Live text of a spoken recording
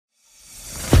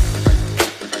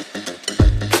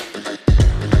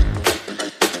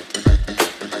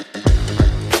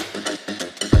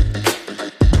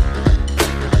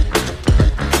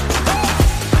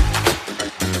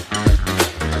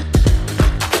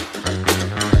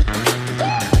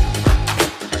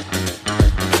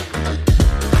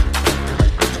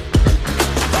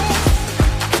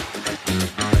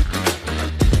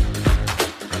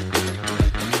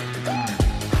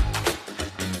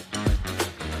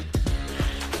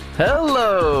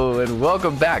Hello, and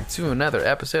welcome back to another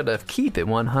episode of Keep It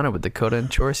 100 with Dakota and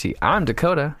Chorsey. I'm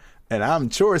Dakota. And I'm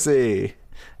Chorsey.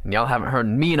 And y'all haven't heard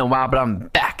me in a while, but I'm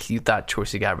back. You thought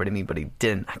Chorsey got rid of me, but he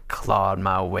didn't. I clawed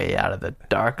my way out of the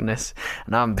darkness,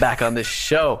 and I'm back on this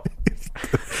show.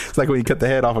 It's like when you cut the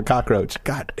head off a cockroach.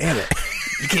 God damn it.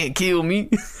 You can't kill me.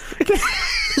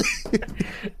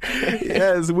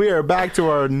 Yes, we are back to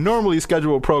our normally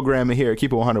scheduled programming here at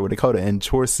Keep It 100 with Dakota and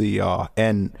Chorsey, y'all.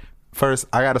 And first,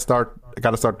 I gotta start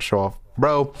the show off,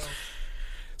 bro.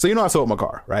 So I sold my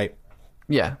car, right?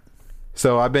 Yeah.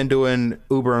 So I've been doing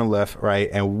Uber and Lyft, right?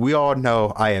 And we all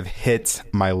know I have hit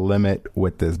my limit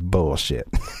with this bullshit.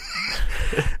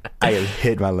 I have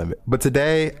hit my limit. But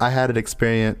today I had an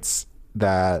experience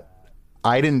that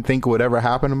I didn't think would ever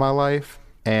happen in my life.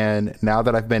 And now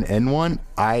that I've been in one,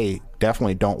 I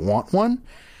definitely don't want one.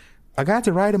 I got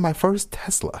to ride in my first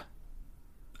Tesla.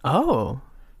 Oh.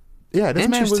 Yeah, this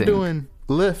man was doing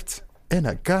Lyft in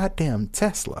a goddamn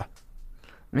Tesla.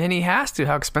 Man, he has to.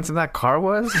 How expensive that car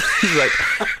was.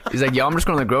 He's like, yo, I'm just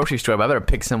going to the grocery store, but I better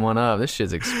pick someone up. This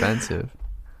shit's expensive.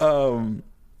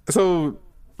 So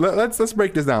let's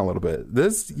break this down a little bit.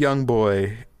 This young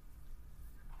boy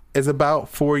is about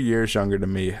 4 years younger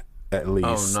than me, at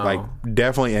least. Oh, no. Like,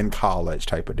 definitely in college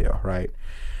type of deal, right?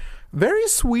 Very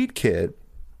sweet kid.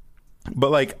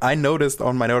 But, like, I noticed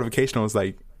on my notification, it was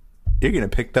like, you're getting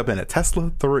picked up in a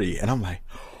Tesla 3. And I'm like,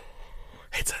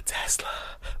 it's a Tesla.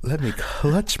 Let me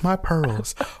clutch my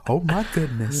pearls. Oh, my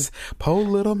goodness. Poor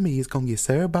little me is going to get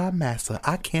served by massa.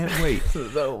 I can't wait.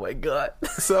 Oh, my God.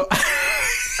 So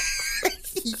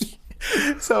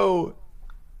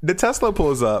the Tesla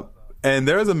pulls up, and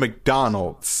there's a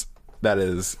McDonald's that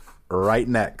is right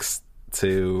next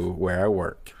to where I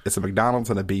work. It's a McDonald's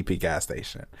and a BP gas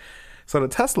station. So the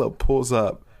Tesla pulls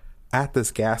up at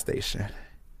this gas station,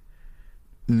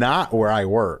 not where I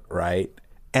work, right?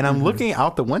 And I'm looking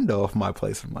out the window of my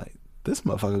place. I'm like, this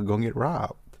motherfucker gonna get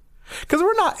robbed. Because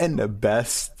we're not in the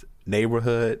best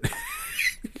neighborhood.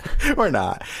 We're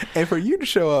not. And for you to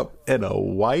show up in a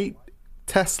white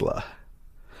Tesla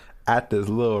at this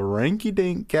little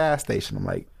rinky-dink gas station, I'm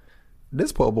like,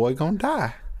 this poor boy gonna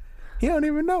die. He don't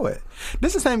even know it.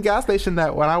 This is the same gas station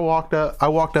that when I walked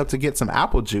up to get some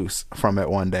apple juice from it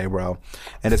one day, bro.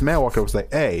 And this man walked up and was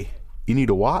like, hey, you need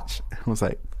a watch? I was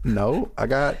like, no, I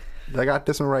got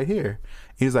this one right here.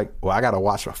 He's like, well, I got a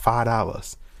watch for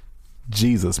 $5.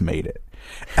 Jesus made it.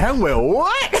 And I went,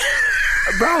 what?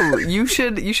 Bro, you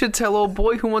should tell old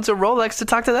boy who wants a Rolex to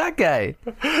talk to that guy.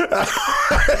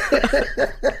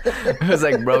 I was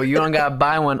like, bro, you don't gotta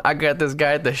buy one. I got this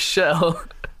guy at the show.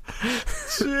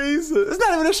 Jesus. It's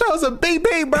not even a show. It's a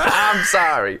BP, bro. I'm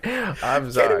sorry.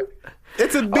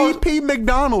 It's a BP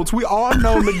McDonald's. We all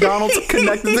know McDonald's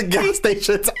connected to gas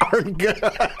stations aren't good.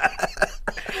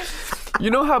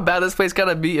 You know how bad this place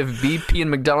gotta be if BP and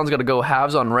McDonald's gotta go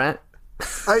halves on rent?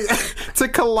 To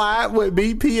collab with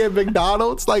BP and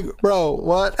McDonald's? Like, bro,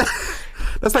 what?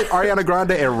 That's like Ariana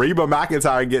Grande and Reba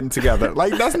McEntire getting together.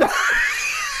 Like, that's not...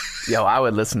 Yo, I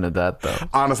would listen to that, though.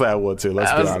 Honestly, I would, too.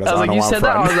 Let's be honest. I was like, you said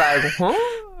that? I was like, huh?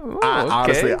 Oh,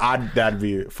 okay. Honestly, that'd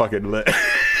be fucking lit.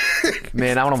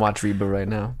 Man, I want to watch Reba right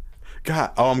now.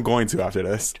 God, I'm going to after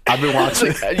this. I've been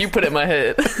watching. You put it in my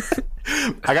head.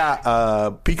 I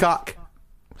got Peacock.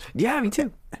 Yeah, me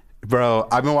too. Bro,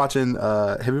 I've been watching,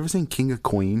 have you ever seen King of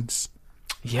Queens?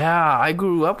 Yeah, I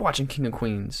grew up watching King of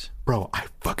Queens. Bro, I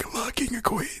fucking love King of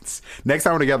Queens. Next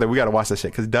time we're together, we gotta watch that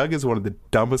shit. Because Doug is one of the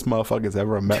dumbest motherfuckers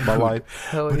ever I met in my life.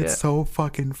 Hell but yeah. It's so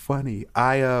fucking funny.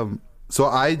 So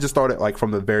I just started like from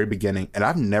the very beginning, and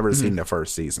I've never seen the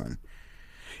first season.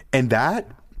 And that,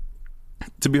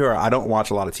 to be fair, I don't watch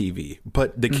a lot of TV,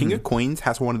 but the King of Queens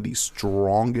has one of the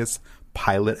strongest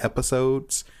pilot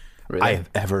episodes I have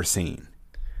ever seen.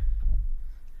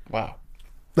 Wow.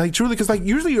 Like, truly, because like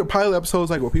usually your pilot episodes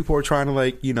like where people are trying to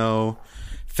like,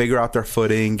 figure out their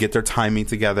footing, get their timing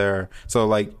together. So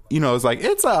like, it's like,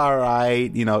 it's all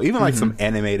right. Even like some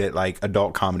animated like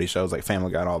adult comedy shows like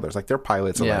Family Guy and all those, like their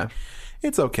pilots are like,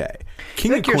 it's okay.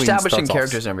 King like of you're Queens establishing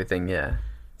characters and everything, yeah.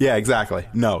 Yeah, exactly.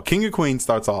 No, King of Queens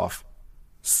starts off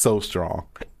so strong.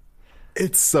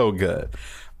 It's so good.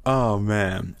 Oh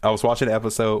man. I was watching an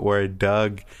episode where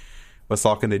Doug was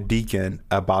talking to Deacon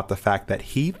about the fact that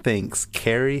he thinks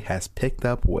Carrie has picked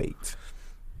up weight.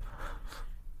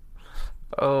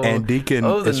 Oh, and Deacon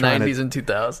the is 90s and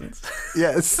 2000s.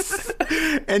 Yes.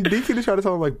 And Deacon is trying to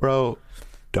tell him like, bro,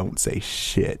 don't say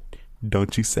shit.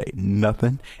 Don't you say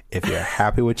nothing. If you're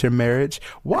happy with your marriage,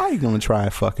 why are you going to try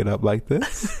and fuck it up like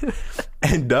this?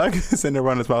 And Doug is in there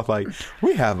running his mouth like,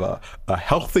 we have a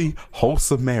healthy,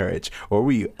 wholesome marriage where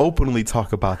we openly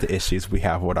talk about the issues we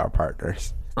have with our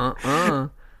partners.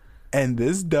 And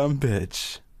this dumb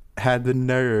bitch had the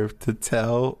nerve to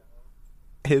tell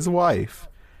his wife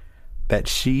that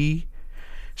she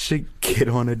should get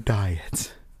on a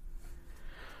diet.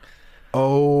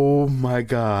 Oh my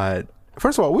God.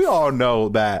 First of all, we all know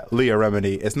that Leah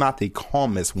Remini is not the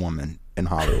calmest woman in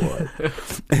Hollywood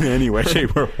in any way,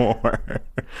 shape, or form.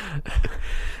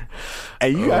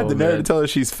 And you had the nerve to tell her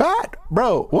she's fat?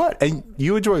 Bro, what? And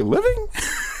you enjoy living?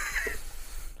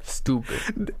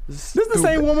 Stupid. This is the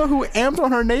same woman who amped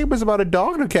on her neighbors about a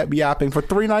dog that kept yapping for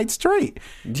 3 nights straight.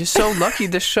 You're so lucky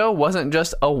this show wasn't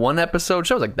just a 1-episode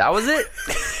show. Like, that was it?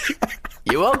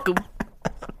 You're welcome.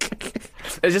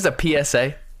 It's just a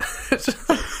PSA.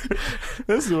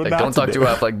 This is what like, not don't talk do. to your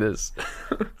wife like this.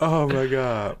 Oh my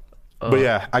God. But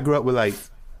yeah, I grew up with like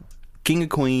King of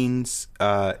Queens.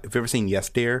 Have you ever seen Yes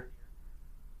Dear?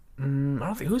 I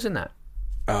don't think, who's in that?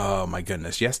 Oh my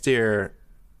goodness. Yes Dear.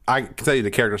 I can tell you the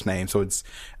character's name. So it's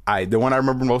the one I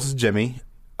remember most is Jimmy.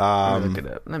 Let me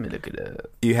look it up.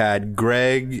 You had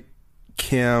Greg,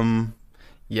 Kim.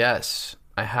 Yes,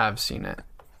 I have seen it.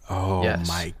 Oh yes.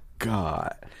 My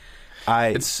God.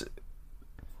 It's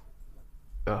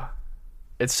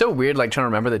so weird, like, trying to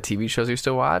remember the TV shows we used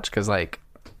to watch, because, like,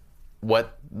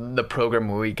 what the program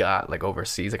we got, like,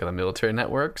 overseas, like, on the military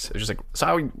networks, it was just, like, so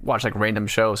I would watch, like, random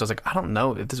shows, so I was like, I don't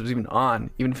know if this was even on,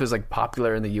 even if it was, like,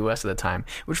 popular in the U.S. at the time,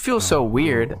 which feels so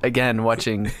weird, again,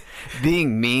 watching,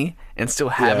 being me, and still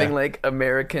having, like,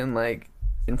 American, like,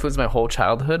 influence my whole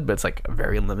childhood, but it's, like,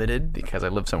 very limited, because I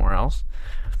live somewhere else.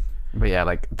 But yeah,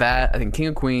 like, that, I think King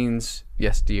of Queens,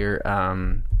 Yes Dear,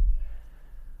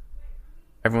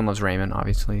 Everyone Loves Raymond,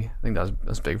 obviously. I think that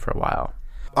was big for a while.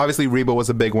 Obviously, Reba was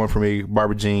a big one for me.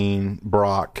 Barbara Jean,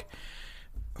 Brock,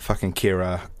 fucking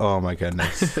Kira. Oh my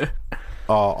goodness.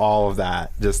 All of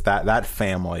that. Just that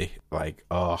family. Like,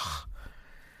 ugh.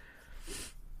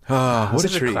 What a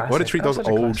treat. What a treat those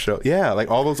old shows. Yeah,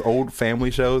 like all those old family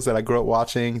shows that I grew up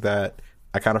watching that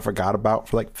I kind of forgot about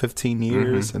for like 15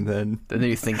 years. And then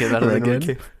you think about it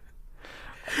again?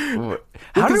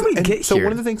 How did we get here? So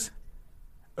one of the things...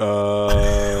 I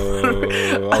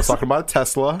was talking about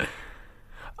Tesla.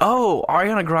 Oh,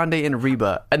 Ariana Grande and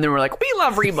Reba. And then we're like, we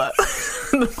love Reba.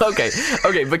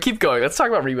 Okay, but keep going. Let's talk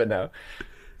about Reba now.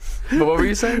 But what were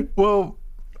you saying? Well,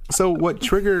 so what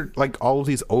triggered like all of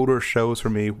these older shows for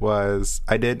me was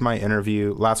I did my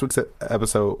interview. Last week's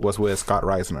episode was with Scott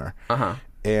Reisner. Uh-huh.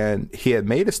 And he had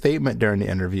made a statement during the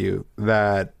interview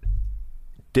that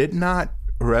did not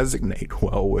resonate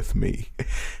well with me.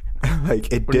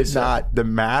 Like it did not, the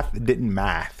math didn't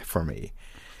math for me.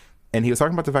 And he was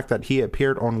talking about the fact that he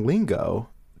appeared on Lingo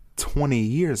 20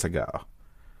 years ago.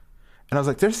 And I was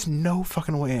like, there's no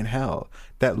fucking way in hell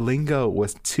that Lingo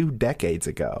was 2 decades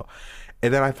ago.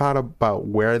 And then I thought about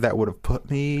where that would have put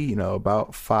me, you know,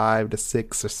 about 5 to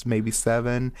 6 or maybe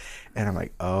 7. And I'm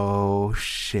like, oh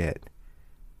shit,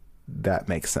 that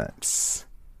makes sense.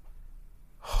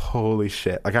 Holy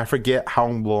shit. Like I forget how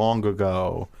long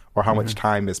ago or how much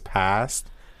time has passed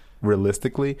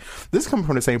realistically. This comes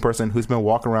from the same person who's been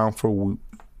walking around for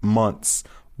months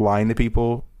lying to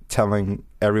people, telling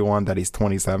everyone that he's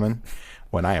 27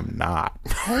 when I am not.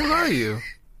 How old are you?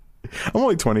 I'm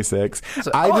only 26. It's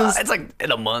like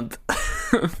in a month.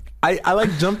 I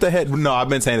like jumped ahead. No, I've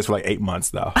been saying this for like 8 months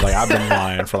though. Like I've been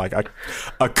lying for like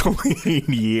a clean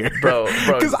year, bro.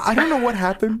 Because I don't know what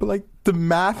happened, but like the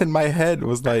math in my head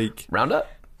was like round up.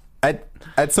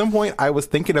 At some point, I was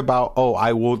thinking about,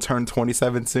 I will turn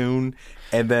 27 soon,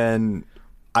 and then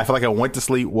I feel like I went to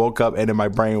sleep, woke up, and then my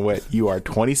brain went, "You are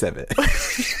 27."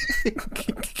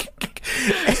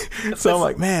 So I'm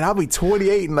like, man, I'll be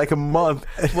 28 in like a month.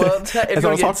 Well, if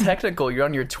you get technical, you're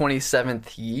on your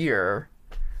 27th year.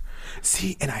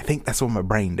 See, and I think that's what my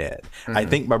brain did. I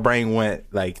think my brain went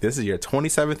like, "This is your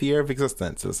 27th year of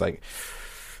existence." It's like,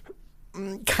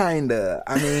 kinda.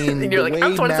 I mean, and you're like,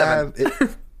 "I'm 27."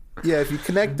 Yeah, if you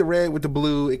connect the red with the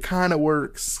blue, it kind of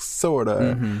works, sort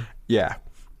of. Yeah.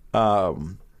 But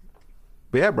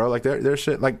yeah, bro, like there's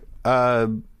shit like I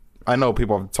know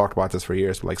people have talked about this for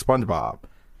years, but like SpongeBob,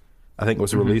 I think it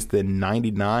was released in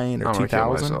 99 or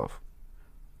 2000.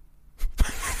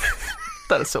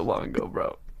 That is so long ago,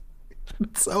 bro.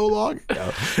 So long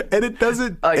ago. And it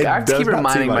doesn't like, it I have to keep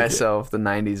reminding like myself the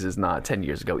 90s is not 10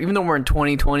 years ago. Even though we're in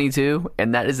 2022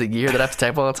 and that is the year that I have to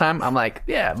type all the time, I'm like,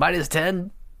 yeah, mine is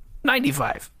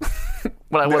 1095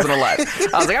 when I wasn't alive.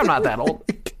 I was like, I'm not that old.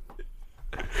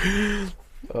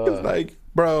 It's like,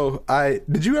 bro,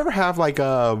 did you ever have like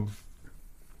what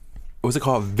was it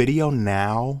called? Video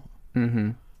Now?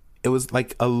 It was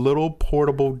like a little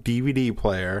portable DVD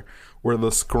player where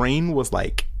the screen was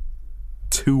like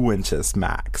 2 inches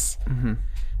max. And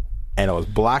it was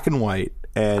black and white,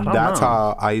 And don't that's know.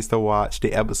 how I used to watch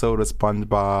the episode of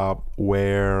SpongeBob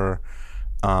where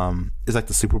it's like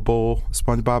the Super Bowl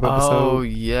SpongeBob episode. Oh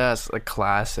yes, a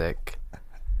classic.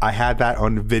 I had that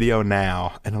on video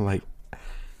now, and I'm like,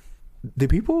 do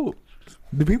people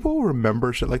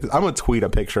remember shit like this? I'm gonna tweet a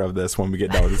picture of this when we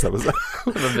get done with this episode.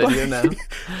 The video now.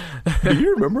 Do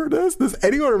you remember this? Does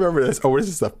anyone remember this? Or was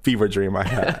this a fever dream I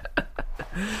had?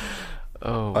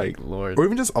 Oh Like, Lord. or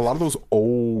even just a lot of those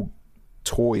old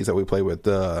toys that we play with.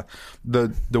 The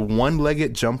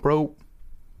one-legged jump rope.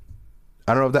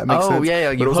 I don't know if that makes sense. Oh yeah,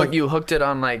 but you it was you hooked it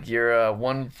on like your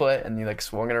 1 foot and you like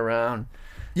swung it around.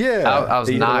 yeah. I was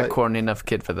You know, not like- coordinated enough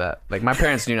kid for that. Like my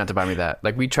parents knew not to buy me that.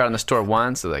 Like we tried in the store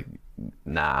once, they're like,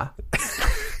 nah.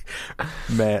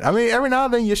 Man, I mean, every now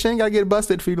and then your shin gotta get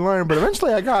busted for you to learn, but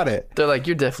eventually I got it. They're like,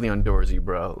 you're definitely outdoorsy,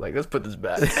 bro. Like let's put this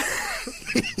back.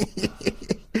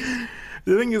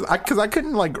 The thing is, because I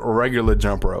couldn't like regular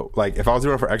jump rope. Like if I was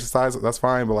doing it for exercise, that's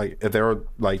fine. But like if they were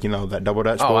like that double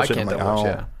dutch Oh, I bullshit, can't I'm like, double. I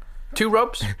Yeah, don't. 2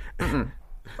 ropes. Mm-mm.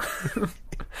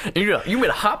 And you want me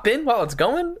to hop in while it's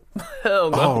going?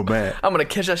 Hell no. Oh man, I'm gonna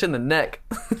catch that shit in the neck.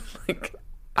 Like,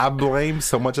 I blame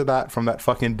so much of that from that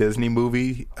fucking Disney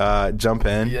movie, Jump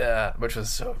In. yeah, which was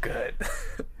so good.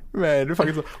 Man, they're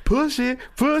fucking push it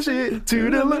to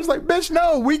the lips. Like, bitch,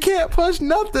 no, we can't push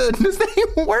nothing. This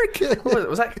ain't working.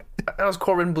 Was that? That was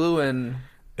Corbin Blue and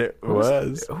It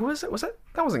was. who was it? Was that?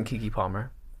 That wasn't Kiki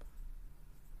Palmer.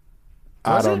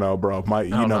 I Was don't it? know, bro. You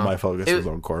know know. my focus It- was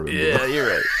on Corbin. Yeah, Blue. you're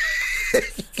right.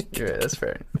 You're right. That's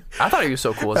fair. I thought he was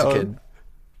so cool as a kid.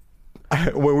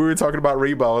 When we were talking about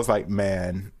Reba, I was like,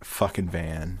 man, fucking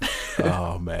Van.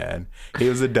 Oh man, he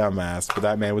was a dumbass, but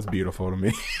that man was beautiful to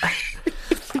me.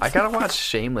 I gotta watch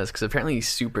Shameless because apparently he's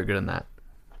super good in that.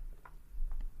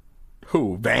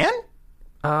 Who, Van?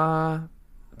 I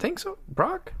think so.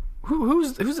 Brock?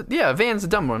 Who's yeah, Van's the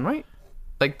dumb one, right?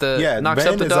 Like the Yeah, knocks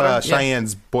Van up the is daughter.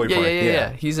 Cheyenne's Yeah, boyfriend.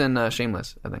 yeah. He's in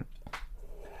Shameless, I think.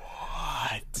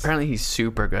 What? Apparently he's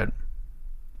super good.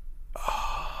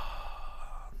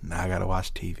 Now I gotta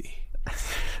watch TV.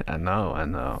 I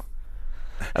know.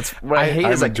 That's what I hate.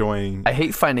 I'm is like enjoying. I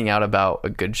hate finding out about a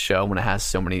good show when it has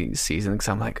so many seasons. Because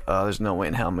I'm like, oh, there's no way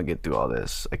in hell I'm gonna get through all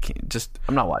this. I can't.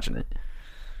 I'm not watching it.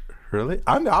 Really?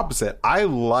 I'm the opposite. I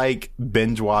like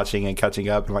binge watching and catching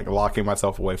up and like locking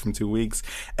myself away from 2 weeks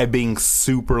and being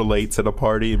super late to the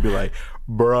party and be like,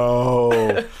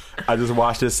 bro, I just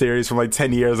watched this series from like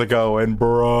 10 years ago and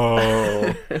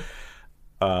bro.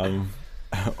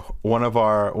 One of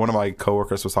my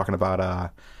coworkers was talking about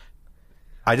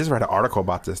I just read an article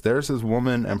about this. There's this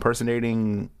woman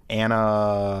impersonating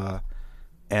Anna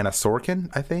Sorkin,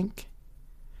 I think.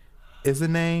 Is the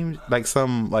name like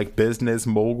some like business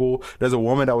mogul? There's a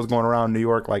woman that was going around New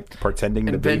York like pretending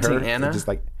to be Inventing her, Anna? and just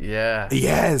like Yeah.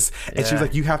 yes, and she was Yeah.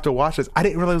 like, "You have to watch this." I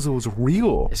didn't realize it was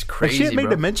real. It's Like, crazy, she had made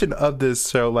bro. a mention of this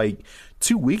show like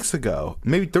 2 weeks ago,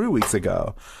 maybe 3 weeks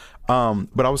ago.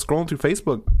 But I was scrolling through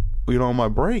Facebook, on my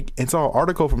break, and saw an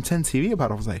article from 10 TV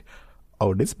about it. I was like,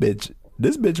 "Oh, this bitch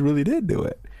really did do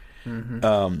it."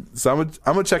 Mm-hmm. So I'm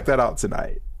gonna check that out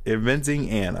tonight. Inventing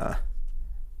Anna.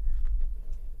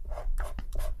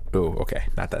 Oh, okay.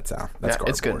 Not that sound. That's Yeah,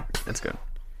 it's good. cardboard. It's good.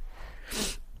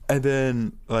 And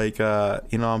then, like,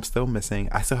 I'm still missing.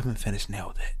 I still haven't finished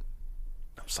Nailed It.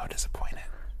 I'm so disappointed.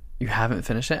 You haven't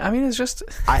finished it? I mean, it's just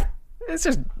it's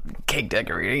just cake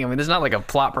decorating. I mean, there's not like a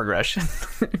plot progression.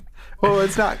 Well,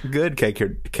 it's not good cake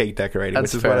decorating,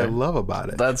 That's which is what I fair. love about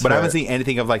it. That's but I haven't fair. seen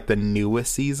anything of like the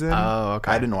newest season. Oh,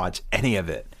 okay. I didn't watch any of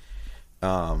it.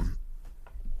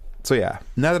 So yeah,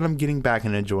 now that I'm getting back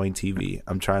and enjoying TV,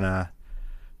 I'm trying to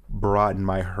broaden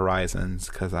my horizons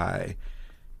because I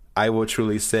will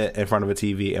truly sit in front of a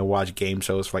TV and watch game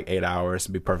shows for like 8 hours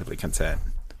and be perfectly content.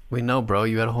 We know, bro.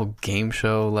 You had a whole game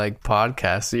show like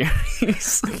podcast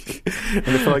series. And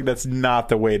I feel like that's not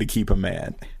the way to keep a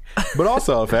man. But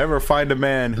also, if I ever find a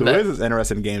man who is as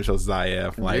interested in game shows as I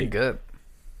am, You're like good.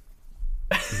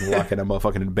 locking a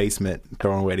motherfucker in the basement,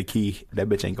 throwing away the key, that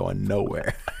bitch ain't going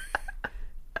nowhere.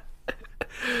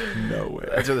 Nowhere.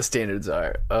 That's what the standards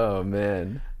are. Oh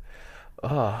man.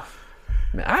 Oh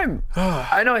man.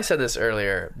 I know I said this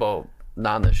earlier, well,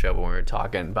 not on the show, but when we were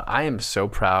talking, but I am so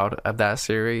proud of that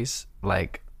series.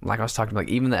 Like I was talking, like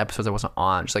even the episodes I wasn't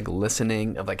on, just like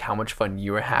listening of like how much fun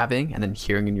you were having, and then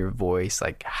hearing in your voice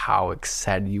like how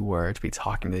excited you were to be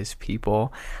talking to these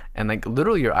people, and like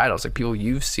literally your idols, like people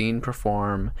you've seen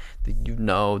perform, that you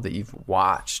know, that you've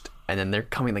watched, and then they're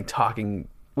coming like talking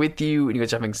with you, and you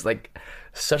guys are having like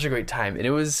such a great time. And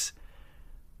I was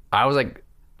like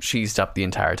cheesed up the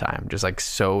entire time, just like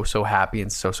so happy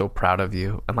and so proud of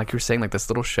you. And like you were saying, like this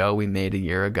little show we made a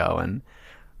year ago, and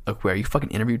look, where you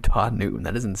fucking interviewed Todd Newton,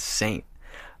 that is insane.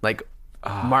 Like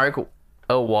Mark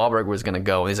O. Wahlberg was gonna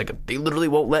go, and he's like, they literally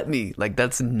won't let me. Like,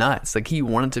 that's nuts. Like, he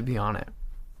wanted to be on it.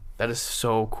 That is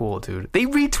so cool, dude. They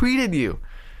retweeted you.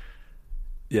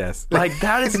 Yes. Like,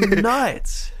 that is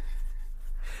nuts.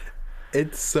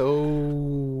 It's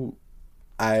so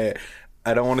I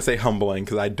don't want to say humbling,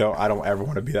 because I don't ever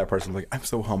want to be that person. Like, I'm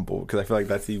so humble, because I feel like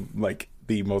that's the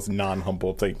most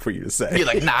non-humble thing for you to say. You're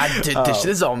like, nah, I did this. This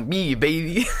is on me,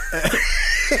 baby.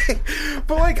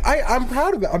 But like, I'm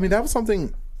proud of it. I mean, that was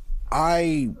something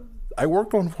I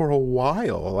worked on for a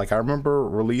while. Like, I remember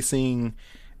releasing,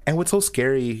 and what's so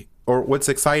scary, or what's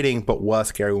exciting but was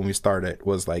scary when we started,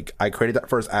 was like, I created that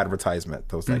first advertisement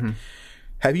that was like,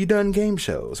 have you done game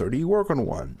shows, or do you work on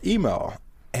one? Email.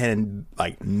 And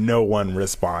like, no one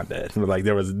responded. Like,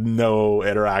 there was no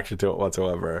interaction to it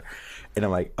whatsoever. And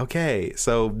I'm like, okay,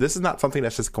 so this is not something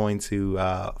that's just going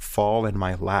to fall in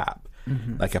my lap.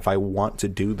 Like, if I want to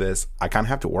do this, I kind of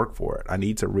have to work for it. I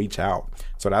need to reach out.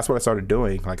 So that's what I started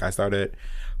doing. Like, I started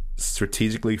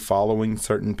strategically following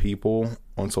certain people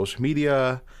on social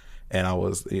media. And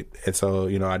so,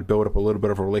 you know, I'd build up a little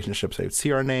bit of a relationship, say,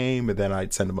 see our name, and then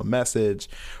I'd send them a message.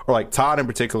 Or like Todd in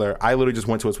particular, I literally just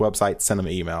went to his website, sent him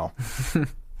an email.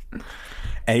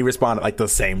 And he responded like the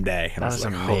same day. And I was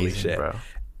like, amazing, holy shit. bro.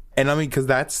 And I mean, because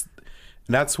that's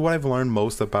what I've learned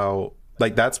most about,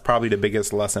 like, that's probably the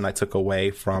biggest lesson I took away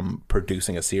from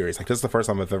producing a series. Like, this is the first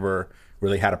time I've ever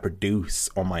really had to produce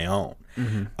on my own.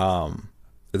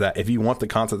 Is that if you want the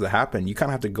content to happen, you kind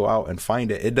of have to go out and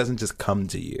find it. It doesn't just come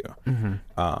to you.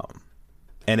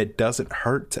 And it doesn't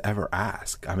hurt to ever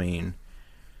ask. I mean,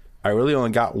 I really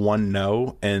only got one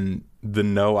no, and the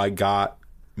no I got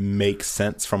makes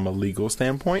sense from a legal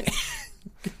standpoint.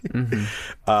 Was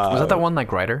that the one,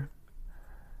 like, writer?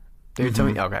 They were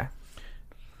telling me, okay.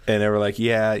 And they were like,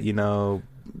 yeah, you know,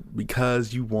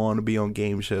 because you want to be on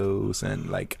game shows, and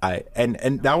like,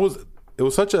 and that was, it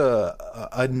was such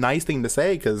a nice thing to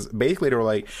say, because basically they were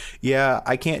like, yeah,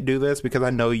 I can't do this because I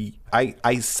know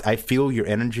I feel your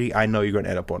energy. I know you're going to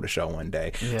end up on the show one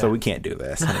day, so we can't do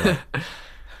this. Like,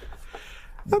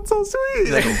 that's so sweet.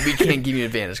 Like, we can't give you an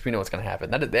advantage because we know what's going to happen.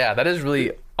 That is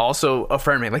really also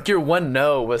affirming. Like, your one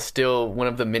no was still one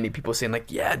of the many people saying,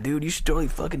 like, yeah, dude, you should totally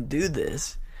fucking do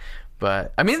this.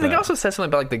 But I mean, they also said something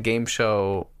about like the game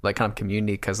show, like, kind of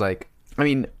community, because, like, I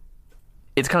mean,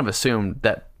 it's kind of assumed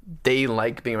that they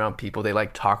like being around people, they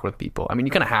like talking with people. I mean,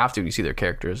 you kind of have to when you see their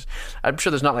characters. I'm sure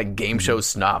there's not like game show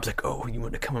snobs like, oh, you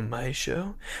want to come on my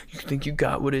show? You think you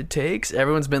got what it takes?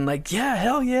 Everyone's been like, yeah,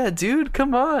 hell yeah, dude,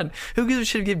 come on. Who gives a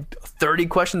shit if you get 30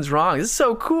 questions wrong? This is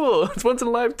so cool. It's once in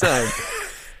a lifetime.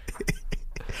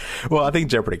 Well, I think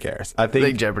Jeopardy cares. I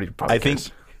think Jeopardy probably cares.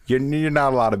 Think you're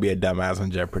not allowed to be a dumbass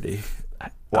on Jeopardy.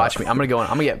 Watch me. I'm gonna go on.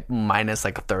 I'm gonna get minus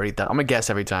like 30. I'm gonna guess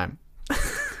every time.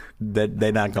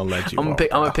 They're not gonna let you. I'm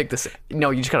gonna pick this. No,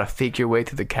 you just gotta fake your way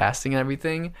through the casting and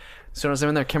everything. So as I'm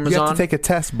in there, cameras on. You have to take a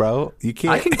test, bro. You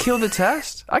can't. I can kill the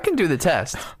test. I can do the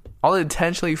test. I'll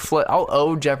intentionally flip. I'll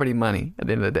owe Jeopardy money at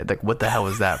the end of the day. Like, what the hell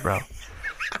was that, bro?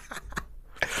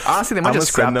 Honestly, they might just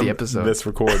scrap the episode. This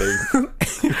recording.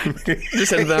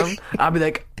 Just send them. I'll be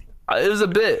like, it was a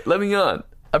bit. Let me on.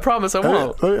 I promise I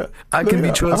won't. Oh, yeah. I can be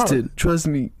trusted. Trust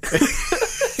me.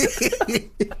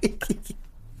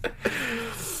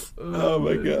 Oh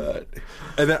my god.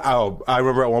 And then I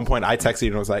remember at one point I texted you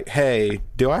and I was like, hey,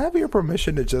 do I have your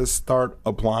permission to just start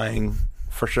applying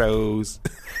for shows?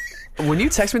 When you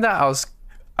texted me that,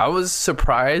 I was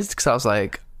surprised, because I was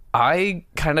like, I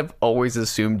kind of always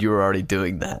assumed you were already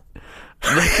doing that.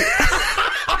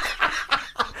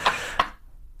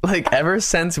 Like, ever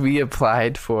since we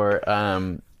applied for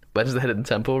Legends of the Hidden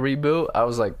Temple reboot, I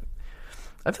was like,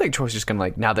 I feel like Troy's just gonna,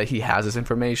 like, now that he has this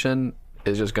information,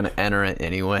 is just gonna enter it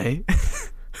anyway.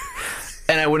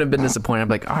 And I wouldn't have been disappointed. I'm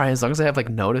like, all right, as long as I have like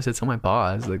notice, it's on my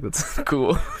boss. Like, that's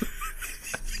cool.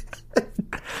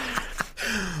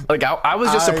 Like, I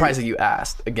was just surprised that you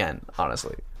asked again,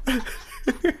 honestly.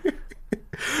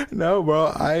 No, bro,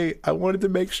 I wanted to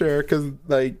make sure, because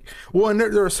like, well, and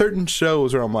there are certain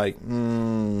shows where I'm like,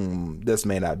 this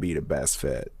may not be the best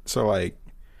fit. So like,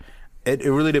 it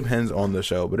really depends on the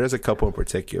show, but there's a couple in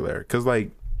particular, because like,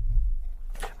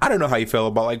 I don't know how you feel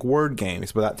about like word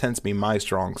games, but that tends to be my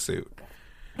strong suit.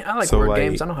 Yeah, I like word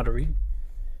games. I know how to read.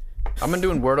 I've been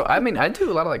doing Wordle. I mean, I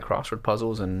do a lot of like crossword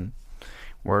puzzles and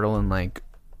Wordle and like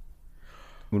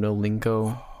Uno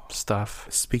Lingo stuff.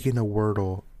 Speaking of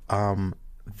Wordle,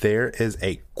 there is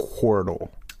a Quordle.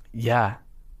 Yeah,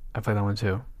 I play that one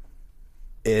too.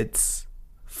 It's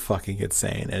fucking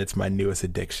insane, and it's my newest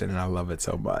addiction, and I love it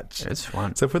so much. It's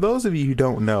fun. So for those of you who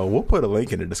don't know, we'll put a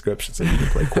link in the description so you can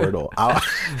play Quirtle.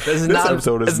 This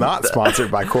episode is not sponsored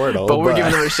by Quirtle, but we're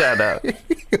giving them a shout out.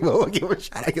 We'll give it a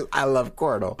shout out because I love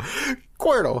Quirtle.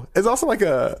 Quirtle is also like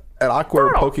an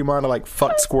awkward Pokemon to like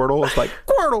fuck Squirtle. It's like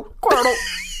Quirtle.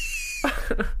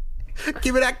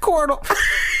 Give me that Quirtle.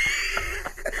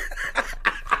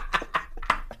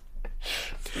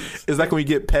 It's like when you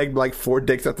get pegged like 4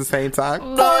 dicks at the same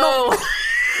time. No.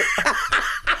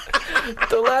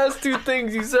 The last 2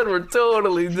 things you said were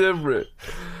totally different.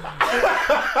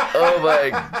 Oh my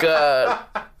god.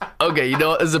 Okay, you know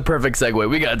what? This is a perfect segue.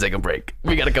 We gotta take a break.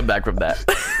 We gotta come back from that.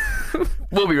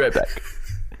 We'll be right back.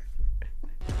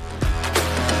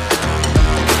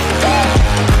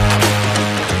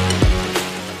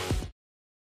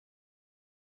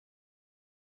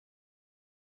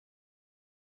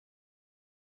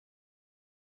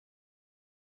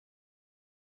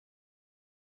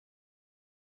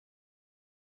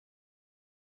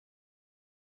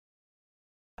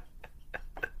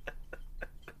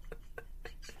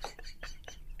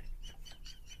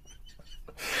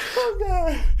 Oh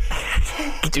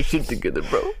god. Get your shit together,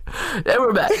 bro. And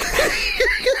we're back.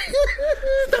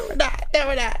 No,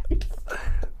 we're not.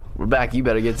 We're back. You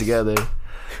better get together.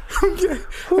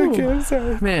 Okay, I'm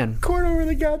sorry. Man. Quirtle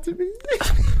really got to me.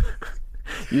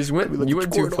 You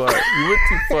went too far. You went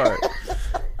too far.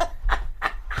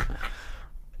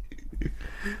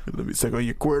 Let me suck on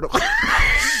your Quirtle.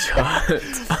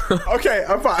 Okay,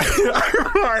 I'm fine.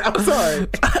 I'm sorry.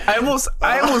 I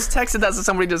almost texted that to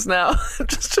somebody just now.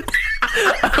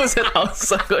 I said I'll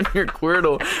suck on your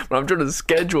Quirtle when I'm trying to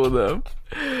schedule them.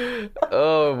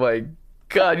 Oh my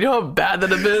god, you know how bad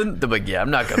that'd have been? They're like, yeah,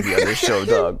 I'm not gonna be on this show,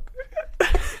 dog.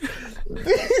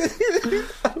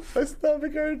 My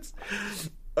stomach hurts.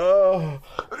 Oh.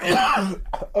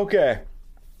 Okay.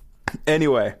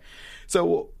 Anyway,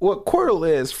 so what Quirtle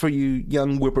is, for you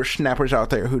young whippersnappers out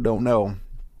there who don't know,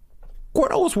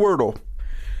 Quirtle is Wordle,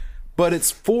 but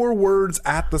it's 4 words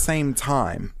at the same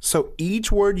time. So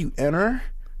each word you enter,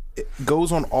 it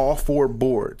goes on all 4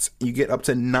 boards. You get up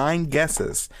to 9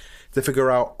 guesses to figure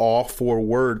out all 4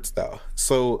 words, though.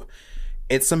 So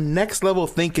it's some next level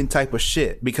thinking type of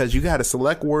shit, because you got to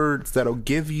select words that'll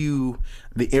give you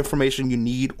the information you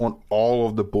need on all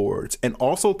of the boards, and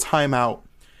also time out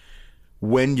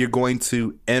when you're going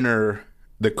to enter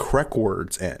the correct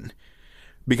words in.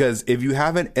 Because if you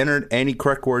haven't entered any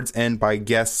correct words in by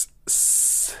guess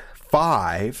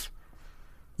 5,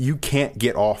 you can't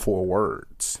get all 4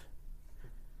 words.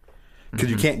 Because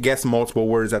you can't guess multiple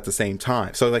words at the same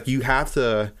time. So like you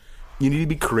need to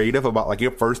be creative about, like,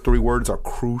 your first 3 words are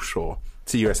crucial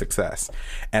to your success.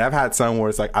 And I've had some where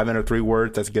it's like I've entered 3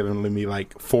 words that's given me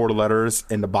like 4 letters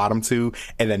in the bottom 2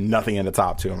 and then nothing in the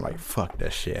top 2. I'm like, fuck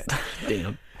this shit.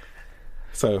 Damn.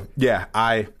 So yeah,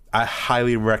 I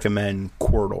highly recommend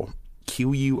Quirtle.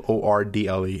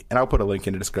 Quordle. And I'll put a link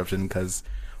in the description because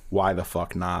why the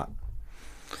fuck not?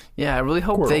 Yeah, I really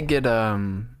hope Quirtle. they get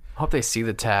hope they see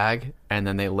the tag and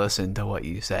then they listen to what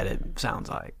you said it sounds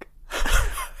like.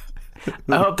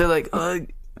 I hope they're like,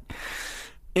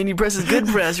 and you press is good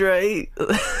press, right?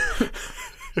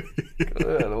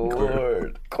 Good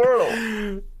lord.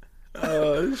 Quirtle.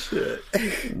 Oh shit.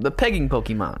 The pegging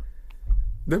Pokemon.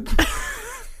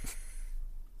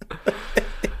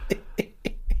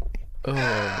 Oh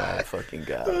my fucking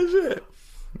god. Oh shit.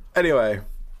 Anyway,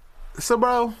 so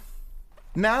bro,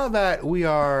 now that we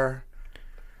are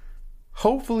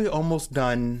hopefully almost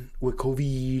done with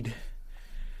COVID,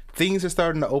 things are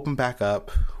starting to open back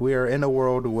up. We are in a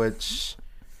world which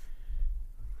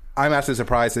I'm actually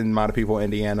surprised in the amount of people in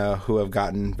Indiana who have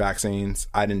gotten vaccines.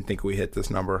 I didn't think we hit this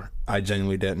number. I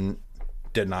genuinely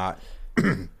did not.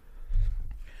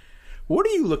 What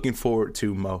are you looking forward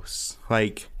to most?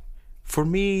 Like, for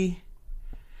me,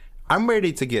 I'm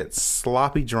ready to get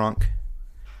sloppy drunk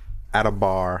at a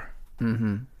bar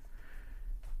and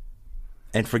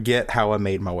forget how I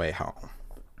made my way home.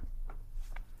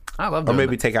 I love Or doing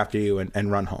maybe that. take after you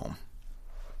and run home.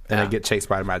 And then get chased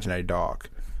by an imaginary dog.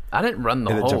 I didn't run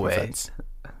the And then whole jump a way. fence.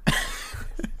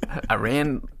 I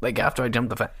ran like after I jumped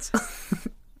the fence.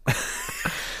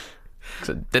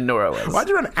 So didn't know where I was. Why'd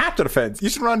you run after the fence? You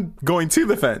should run going to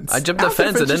the fence. I jumped the After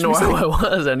fence and didn't know you should where be I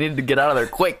was. I needed to get out of there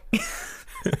quick.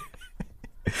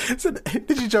 safe. So,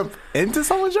 did you jump into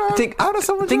someone's yard? Out of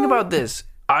someone's Think yard? about this.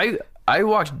 I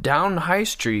walked down High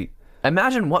Street.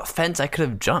 Imagine what fence I could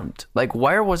have jumped. Like,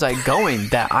 where was I going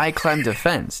that I climbed a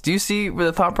fence? Do you see where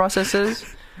the thought process is?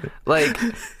 Like,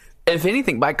 if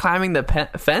anything, by climbing the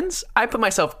fence, I put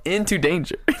myself into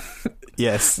danger.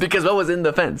 Yes. Because what was in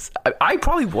the fence? I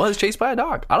probably was chased by a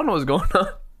dog. I don't know what's going on.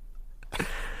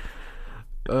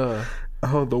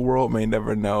 Oh, the world may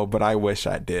never know, but I wish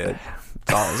I did.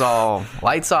 It's all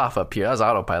lights off up here. That was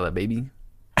autopilot, baby.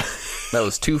 That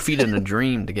was 2 feet in a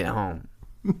dream to get home.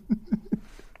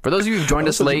 For those of you who've joined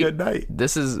us late, good night.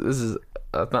 this is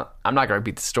I'm not gonna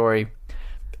repeat the story.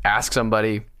 Ask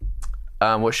somebody.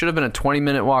 What should have been a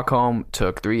 20-minute walk home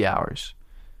took 3 hours.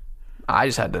 I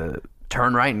just had to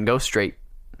turn right and go straight.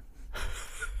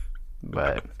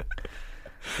 But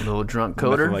a little drunk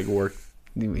coder. Nothing like work.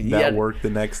 Yeah. Work the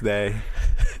next day.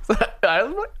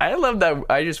 I love that.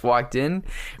 I just walked in,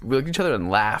 we looked at each other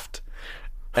and laughed,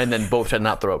 and then both had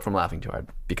not throw up from laughing too hard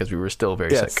because we were still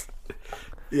very sick.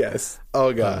 Yes.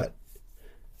 Oh God.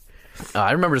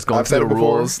 I remember just going through the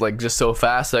rules like just so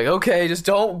fast. Like, okay, just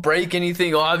don't break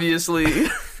anything. Obviously.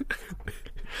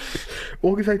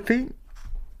 Well, because I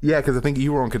think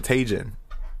you were on Contagion.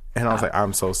 And I was like,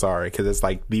 I'm so sorry, because it's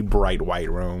like the bright white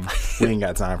room. We ain't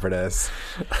got time for this.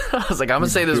 I was like, I'm going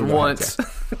to say this once.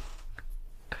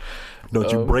 Don't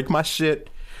you break my shit.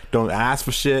 Don't ask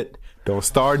for shit. Don't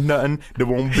start nothing. There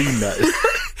won't be nothing.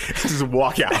 Just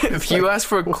walk out. If you ask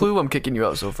for a clue, I'm kicking you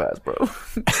out so fast, bro.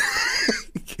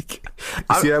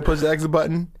 See that push the exit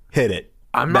button? Hit it.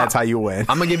 That's how you win.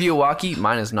 I'm going to give you a walkie.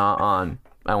 Mine is not on.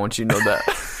 I want you to know that.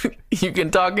 You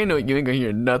can talk into it. You ain't going to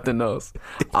hear nothing else.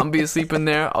 I'm going to be asleep in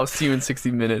there. I'll see you in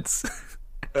 60 minutes.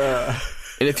 And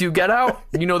if you get out,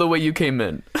 you know the way you came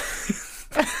in.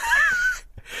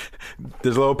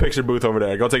 There's a little picture booth over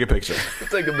there. Go take a picture.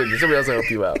 Take a picture. Somebody else will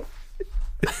help you out.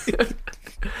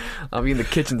 I'll be in the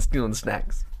kitchen stealing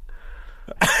snacks.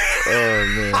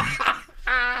 Oh, man.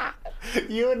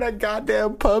 You and that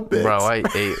goddamn pub mix. Bro, I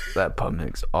ate that pub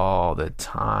mix all the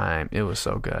time. It was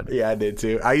so good. Yeah, I did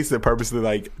too. I used to purposely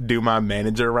like do my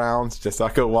manager rounds just so I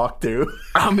could walk through.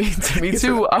 I mean, me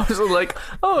too. I was like,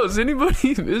 oh, does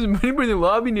anybody in the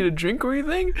lobby need a drink or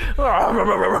anything?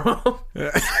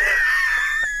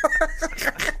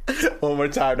 One more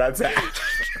time, that's it.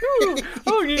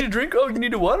 Oh, you need a drink? Oh, you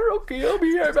need a water? Okay, I'll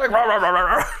be right back.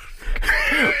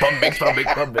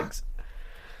 Pub mix.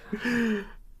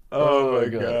 Oh my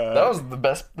god. That was the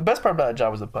best. The best part about that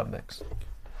job was the pub mix.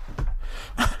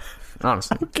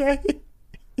 Honestly. Okay.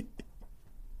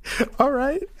 All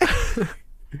right.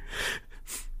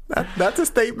 That's a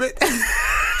statement.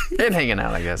 And hanging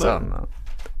out, I guess. I don't know.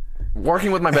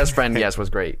 Working with my best friend, yes, was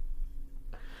great.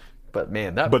 But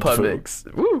man, that pub mix.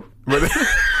 Woo.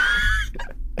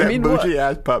 That bougie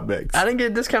ass pub mix. I didn't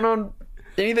get a discount on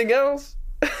anything else.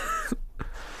 You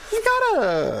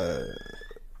gotta.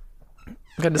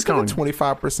 I got a discount on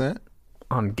 25%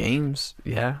 on games.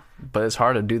 Yeah, but it's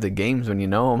hard to do the games when you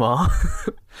know them all.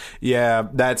 Yeah,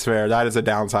 that's fair. That is a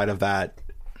downside of that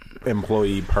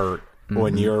employee perk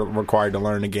when you're required to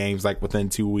learn the games like within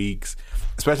 2 weeks,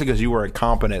 especially because you were a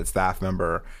competent staff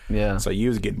member. Yeah, so you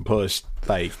was getting pushed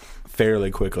like fairly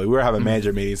quickly. We were having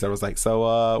manager meetings that was like,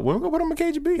 so when we gonna put him in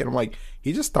KGB? And I'm like,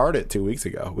 he just started 2 weeks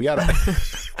ago. We gotta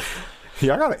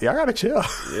y'all gotta chill.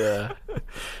 Yeah.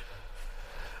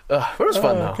 But it was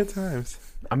fun though. Good times.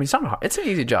 I mean, it's not hard. It's an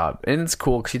easy job, and it's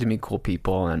cool because you get to meet cool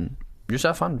people, and you just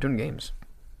have fun doing games.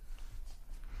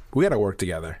 We got to work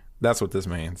together. That's what this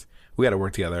means. We got to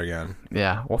work together again.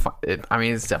 Yeah, well, I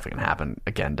mean, it's definitely gonna happen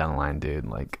again down the line, dude.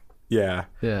 Like, yeah.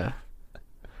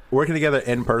 Working together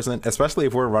in person, especially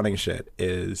if we're running shit,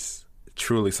 is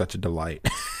truly such a delight.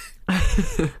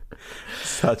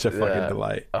 Such a fucking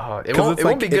delight. It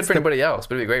won't be good for anybody else,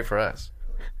 but it'll be great for us.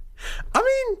 I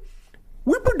mean,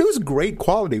 we produce great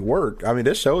quality work. I mean,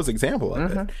 this show is an example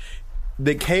of it.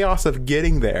 The chaos of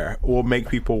getting there will make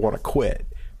people want to quit.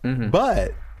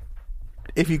 But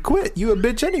if you quit, you a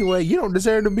bitch anyway. You don't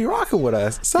deserve to be rocking with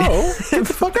us. So get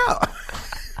the fuck out.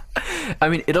 I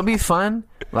mean, it'll be fun.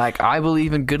 Like, I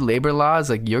believe in good labor laws.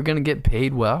 Like, you're gonna get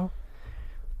paid well.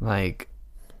 Like,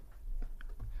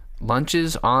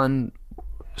 lunches on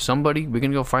somebody. We're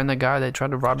gonna go find that guy that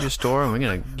tried to rob your store, and we're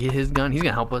gonna get his gun. He's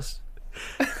gonna help us.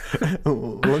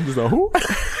 Lunches on who?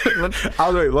 I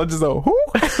was like, lunches on who?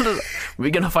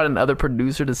 We're gonna find another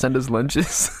producer to send us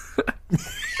lunches.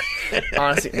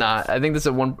 Honestly, nah. I think this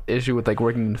is one issue with like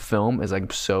working in film is I'm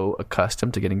so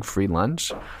accustomed to getting free lunch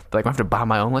that like I have to buy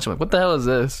my own lunch. I'm like, what the hell is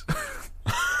this?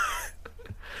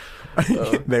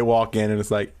 They walk in and it's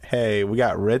like, hey, we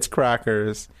got Ritz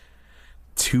crackers,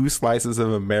 2 slices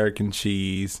of American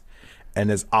cheese, and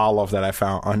this olive that I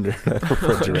found under the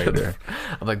refrigerator.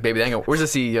 I'm like, baby, where's the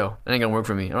CEO? That ain't gonna work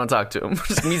for me. I don't talk to him.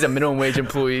 Just he's a minimum wage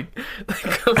employee.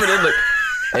 Coming in like,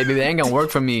 hey, baby, that ain't gonna work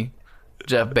for me.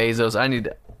 Jeff Bezos, I need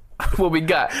what we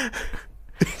got.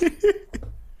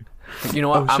 You know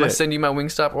what? I'm gonna send you my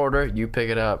Wingstop order. You pick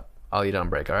it up. I'll eat on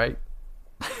break. All right.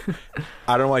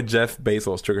 I don't know why Jeff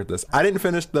Bezos triggered this. I didn't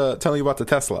finish telling you about the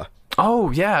Tesla.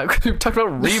 Oh yeah, we talked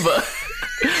about Reba.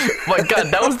 My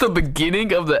God, that was the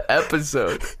beginning of the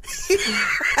episode.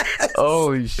 Yes.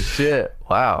 Holy shit!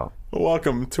 Wow.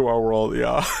 Welcome to our world,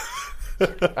 y'all.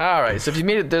 All right, so if you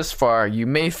made it this far, you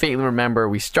may faintly remember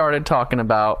we started talking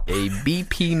about a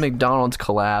BP McDonald's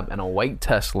collab and a white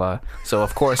Tesla. So,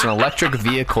 of course, an electric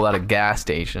vehicle at a gas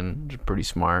station, which is pretty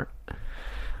smart.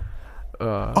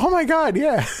 Oh my God,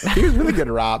 yeah. He was really good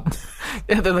at rob.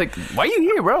 Yeah, they're like, why are you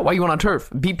here, bro? Why you want on turf?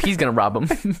 BP's going to rob him.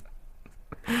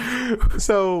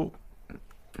 So,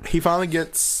 he finally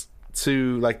gets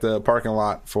to, like, the parking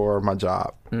lot for my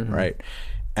job, right?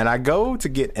 And I go to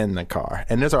get in the car,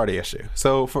 and there's already an issue.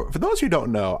 So for those who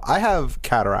don't know, I have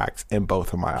cataracts in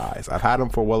both of my eyes. I've had them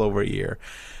for well over a year.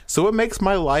 So it makes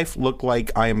my life look like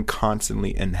I am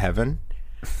constantly in heaven,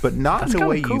 but not in the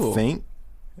way you think.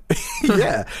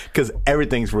 Yeah, because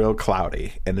everything's real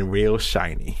cloudy and real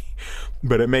shiny.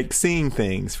 But it makes seeing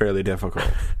things fairly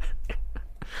difficult.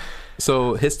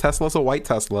 So his Tesla's a white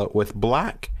Tesla with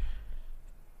black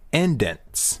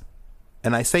indents.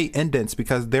 And I say indents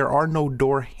because there are no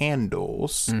door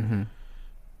handles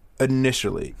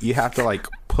initially. You have to like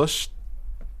push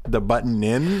the button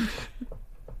in.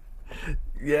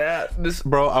 Yeah,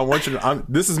 bro, I want you to.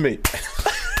 This is me.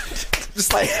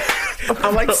 Just like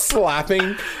I'm like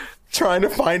slapping, trying to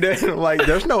find it. And I'm like,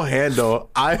 there's no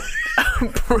handle. I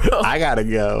gotta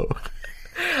go.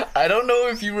 I don't know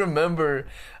if you remember,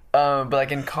 but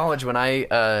like in college when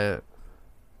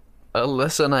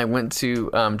Alyssa and I went to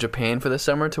Japan for the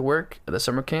summer to work at the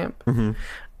summer camp.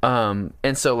 And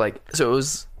so it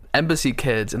was embassy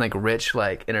kids and like rich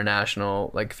like international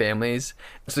like families.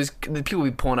 So the people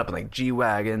would be pulling up in like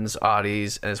G-Wagons,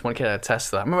 Audis, and this one kid had a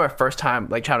Tesla. I remember our first time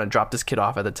like trying to drop this kid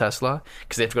off at the Tesla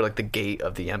because they have to go to like the gate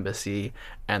of the embassy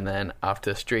and then off to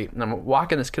the street. And I'm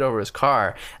walking this kid over his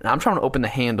car and I'm trying to open the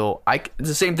handle. It's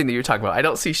the same thing that you're talking about. I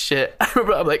don't see shit. I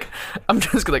remember I'm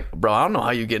just like, bro, I don't know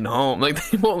how you getting home. Like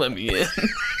they won't let me in.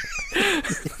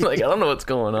 Like I don't know what's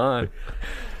going on.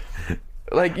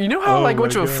 Like, you know how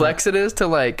much of a flex it is to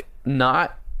like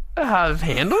not have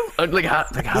handle? Like how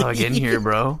do I get in here,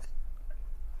 bro?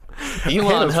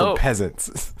 Elon, help. For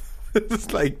peasants.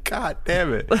 It's like, God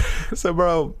damn it. So,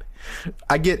 bro,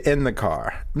 I get in the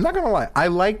car. I'm not gonna lie. I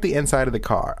like the inside of the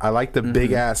car. I like the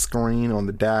big ass screen on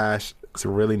the dash. It's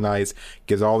really nice.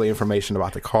 Gives all the information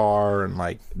about the car and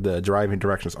like the driving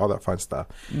directions, all that fun stuff.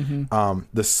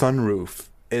 The sunroof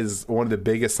is one of the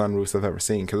biggest sunroofs I've ever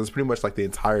seen because it's pretty much like the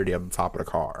entirety of the top of the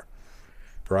car,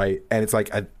 right? And it's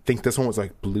like I think this one was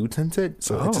like blue tinted,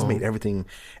 so it just made everything.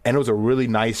 And it was a really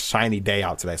nice shiny day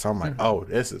out today, so I'm like, oh,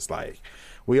 this is like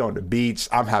we on the beach.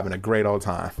 I'm having a great old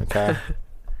time. Okay.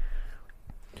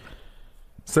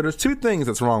 So there's two things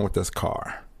that's wrong with this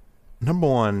car. Number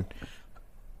one,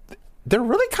 they're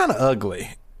really kind of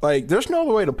ugly. Like there's no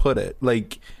other way to put it.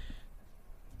 Like.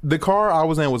 The car I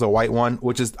was in was a white one,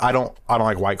 which is I don't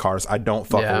like white cars. I don't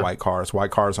fuck with white cars.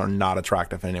 White cars are not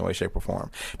attractive in any way, shape, or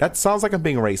form. That sounds like I'm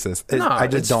being racist. No, I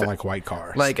just don't like white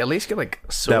cars. Like at least get like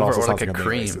silver or like a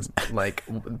cream. Like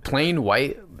plain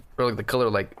white or like the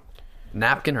color like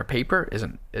napkin or paper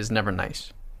is never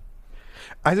nice.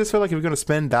 I just feel like if you're gonna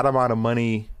spend that amount of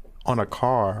money on a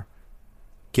car,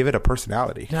 give it a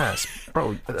personality. Yes,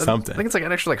 bro. Something. I think it's like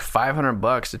an extra like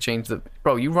 $500 to change the.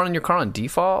 Bro, you running your car on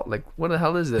default? Like, what the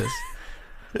hell is this?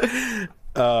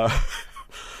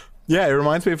 Yeah, it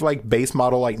reminds me of like base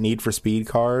model like Need for Speed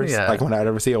cars. Yeah. Like when I'd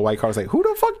ever see a white car, it's like, who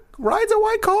the fuck rides a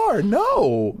white car?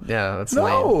 No. Yeah, that's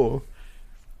lame.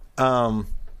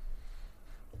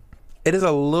 It is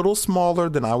a little smaller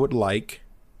than I would like.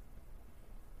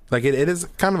 Like it is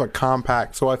kind of a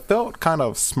compact, so I felt kind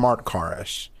of smart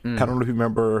car-ish. I don't know if you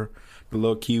remember the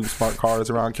little cube smart cars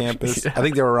around campus. I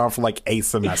think they were around for like a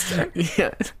semester.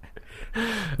 Yeah,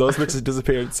 those bitches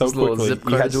disappeared so quickly.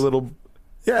 You had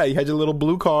your little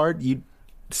blue card. You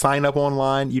sign up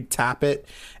online, you tap it,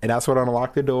 and that's what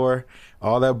unlocked the door.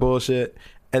 All that bullshit,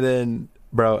 and then,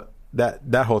 bro,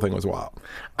 that whole thing was wild.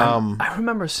 I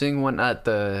remember seeing one at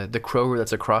the Kroger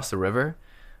that's across the river.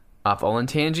 Off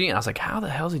Olentangy, and I was like, how the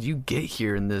hell did you get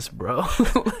here in this, bro?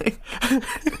 Like, I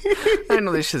didn't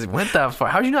know this shit went that far.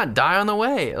 How did you not die on the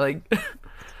way? Like,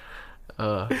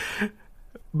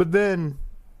 But then,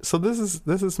 so this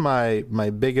is my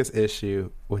biggest issue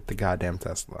with the goddamn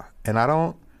Tesla. And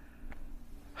how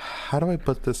do I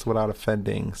put this without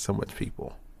offending so much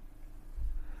people?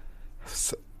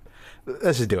 So,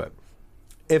 let's just do it.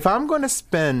 If I'm going to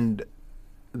spend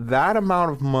that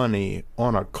amount of money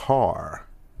on a car,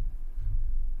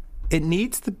 it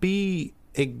needs to be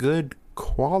a good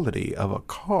quality of a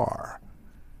car.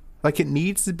 Like it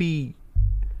needs to be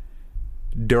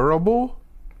durable.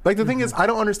 Like the thing is, I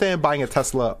don't understand buying a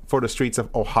Tesla for the streets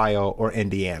of Ohio or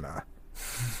Indiana.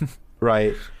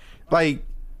 Right? Like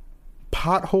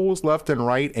potholes left and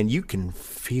right, and you can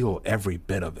feel every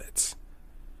bit of it.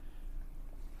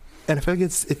 And I feel like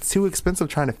it's too expensive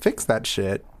trying to fix that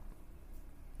shit.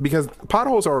 Because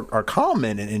potholes are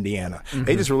common in Indiana.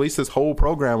 They just released this whole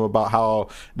program about how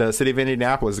the city of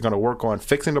Indianapolis is going to work on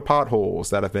fixing the potholes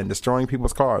that have been destroying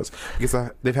people's cars. Because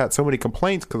they've had so many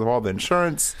complaints because of all the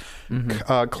insurance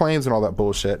claims and all that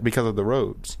bullshit because of the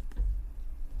roads.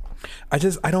 I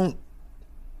don't...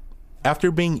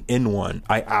 After being in one,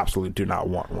 I absolutely do not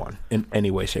want one in any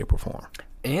way, shape, or form.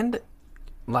 And,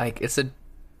 like,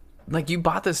 you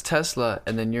bought this Tesla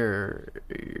and then you're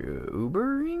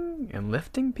Ubering and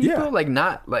lifting people? Yeah. Like,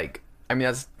 not, like, I mean,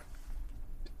 that's...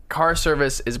 Car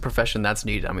service is a profession that's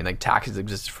needed. I mean, like, taxis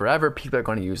exist forever. People are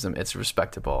going to use them. It's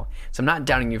respectable. So I'm not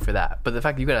doubting you for that. But the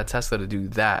fact that you got a Tesla to do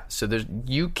that, so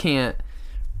you can't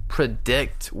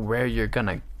predict where you're going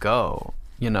to go.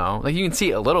 You know, like you can see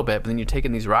it a little bit, but then you're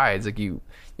taking these rides. Like you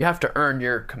have to earn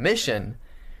your commission.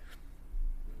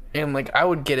 And like I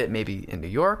would get it maybe in New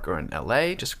York or in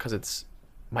LA just because it's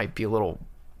might be a little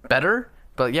better.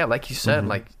 But yeah, like you said,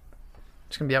 like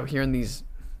just gonna be out here in these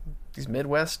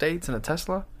Midwest states in a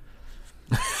Tesla.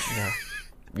 Yeah,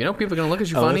 you know, people are gonna look at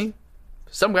you funny.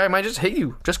 Some guy might just hit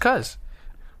you just cause.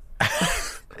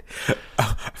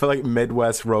 I feel like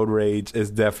Midwest road rage is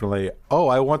definitely,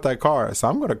 I want that car, so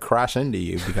I'm going to crash into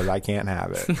you because I can't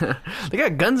have it. They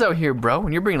got guns out here, bro.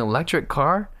 When you're bringing an electric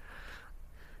car.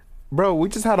 Bro, we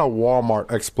just had a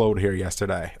Walmart explode here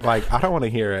yesterday. Like, I don't want to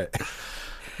hear it.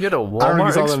 You had a Walmart? I don't know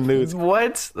if you saw the news.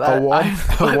 What? A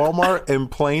Walmart in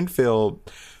Plainfield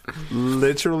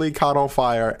literally caught on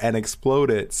fire and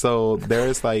exploded. So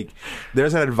there's an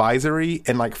advisory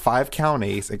in like 5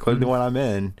 counties, including the one I'm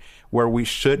in, where we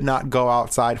should not go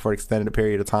outside for an extended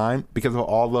period of time because of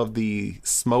all of the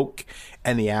smoke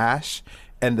and the ash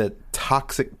and the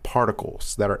toxic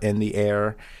particles that are in the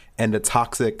air and the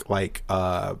toxic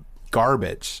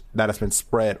garbage that has been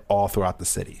spread all throughout the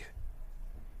city.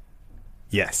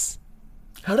 Yes.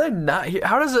 How did I not hear?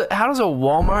 How does a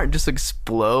Walmart just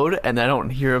explode and I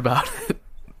don't hear about it?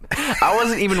 I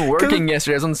wasn't even working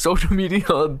yesterday. I was on social media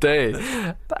all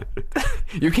day.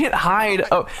 You can't hide.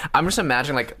 Oh, I'm just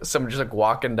imagining like someone just like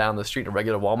walking down the street, a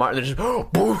regular Walmart, and they're just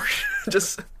boosh,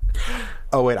 just.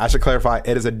 Oh wait, I should clarify.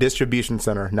 It is a distribution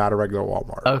center, not a regular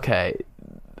Walmart. Okay,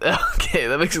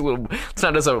 that makes it a little. It's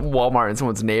not just a Walmart in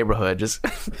someone's neighborhood. Just.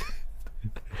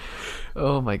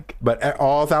 Oh my. But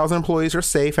all 1,000 employees are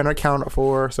safe and accounted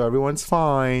for, so everyone's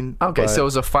fine. Okay, so it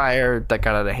was a fire that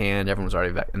got out of hand. Everyone was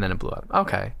already back, and then it blew up.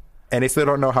 Okay. And they still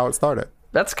don't know how it started.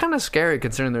 That's kind of scary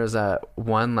considering there was that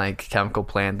one like chemical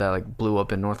plant that like blew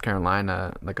up in North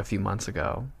Carolina like a few months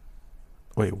ago.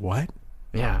 Wait, what?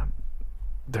 Yeah.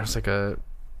 There's like the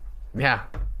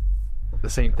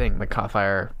same thing. Like caught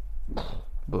fire,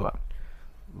 blew up.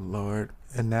 Lord.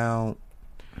 And now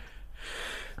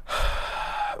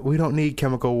we don't need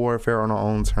chemical warfare on our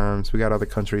own terms. We got other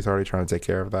countries already trying to take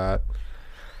care of that.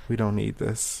 We don't need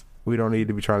this. We don't need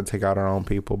to be trying to take out our own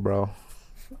people, bro.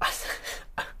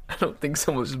 I don't think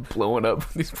someone's just blowing up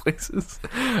these places.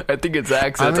 I think it's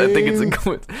accidents. I think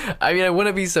it's I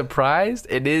wouldn't be surprised.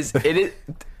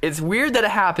 It's weird that it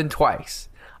happened twice.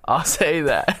 I'll say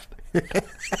that.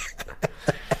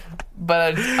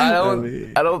 But I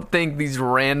don't think these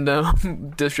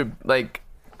random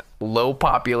low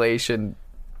population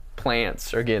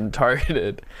plants are getting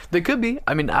targeted. They could be.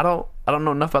 I don't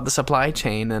know enough about the supply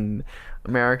chain and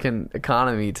American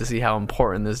economy to see how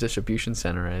important this distribution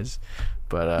center is.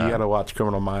 But you gotta watch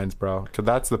Criminal Minds, bro, because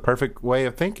that's the perfect way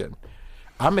of thinking.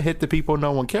 I'm gonna hit the people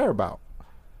no one care about.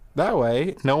 That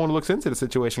way, no one looks into the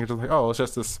situation because it's like, it's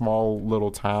just a small little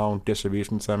town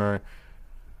distribution center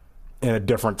in a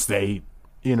different state.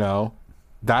 You know,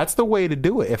 that's the way to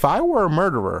do it. If I were a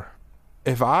murderer,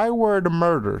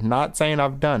 not saying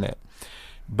I've done it,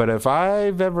 but if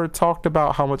I've ever talked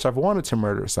about how much I've wanted to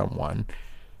murder someone,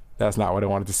 that's not what I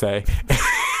wanted to say.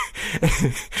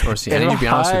 Dorsey, I need you to be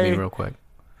honest with me real quick.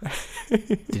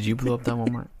 Did you blow up that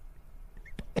Walmart?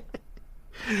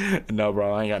 No,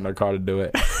 bro, I ain't got no car to do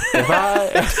it.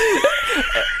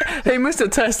 Hey, Mr.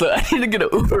 Tesla, I need to get an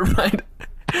Uber ride.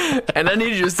 And I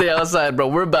need you to stay outside, bro.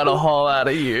 We're about to haul out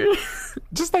of here.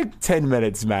 Just like 10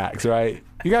 minutes max, right?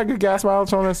 You got good gas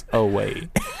mileage on this? Oh, wait.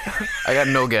 I got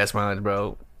no gas mileage,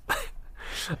 bro.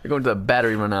 I'm going to the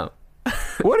battery run out.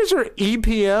 What is your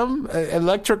EPM?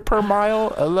 Electric per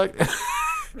mile?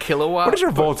 Kilowatt? What is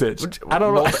your voltage? I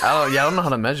don't know. I don't know how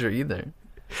to measure either.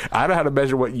 I don't know how to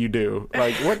measure what you do.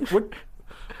 Like,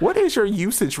 what is your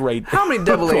usage rate? How many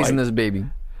double A's in this baby?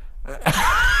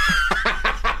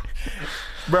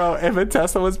 Bro, if a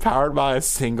Tesla was powered by a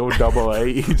single AA,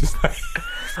 you just like...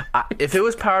 If it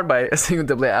was powered by a single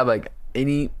AA, I'd be like,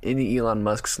 any Elon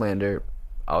Musk slander,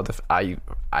 I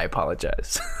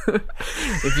apologize.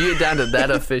 If you get down to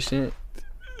that efficient...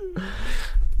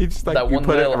 You just like, that you one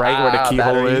put it little right where the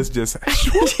keyhole battery. is, just...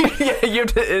 Yeah, you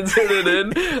have to insert it in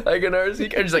like an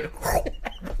RC car, just like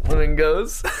when it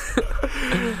goes.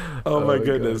 Oh my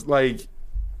goodness. Like,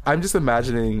 I'm just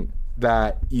imagining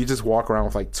that you just walk around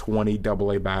with like 20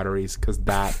 AA batteries because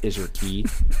that is your key,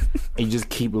 and you just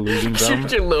keep losing them.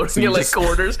 You're loading So it you like just-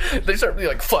 quarters. They start being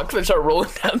like, fuck, they start rolling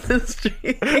down the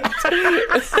street.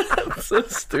 That's so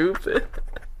stupid.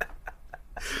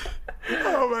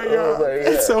 Oh my god,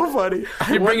 it's so funny.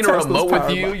 You're bringing a remote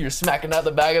with you. You're smacking out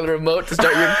the back of the remote to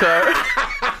start your car.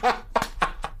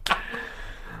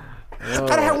 I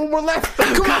gotta have one more left.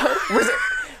 Come on. Where's it?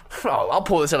 Oh, I'll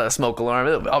pull this out of the smoke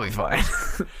alarm. I'll be fine.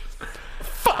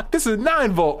 Fuck, this is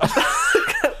 9 volt.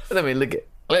 Let me lick it.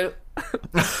 You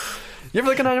ever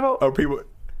lick a 9-volt? Oh, people.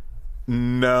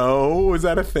 No, is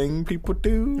that a thing people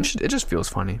do? It just feels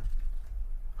funny.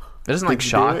 It doesn't Did like you do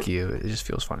shock it? you. It just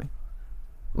feels funny.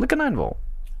 Lick a 9-volt.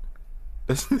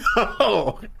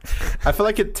 No, I feel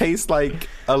like it tastes like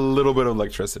a little bit of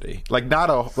electricity, like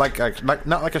not like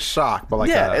a shock, but like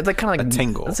Yeah, a, it's like kind of like a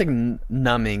tingle. It's like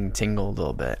numbing tingle a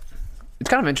little bit. It's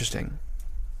kind of interesting.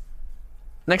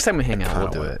 Next time we hang out, we'll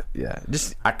do it. Yeah,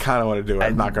 just I kind of want to do it.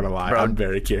 I'm not gonna lie. Bro, I'm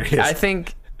very curious. I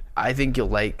think you'll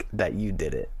like that you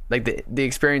did it. Like the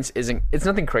experience isn't. It's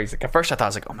nothing crazy. Like at first I thought I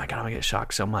was like, oh my god, I'm gonna get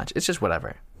shocked so much. It's just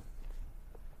whatever.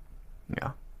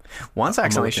 Yeah. Once I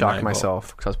accidentally looking at shocked it.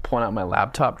 myself because I was pulling out my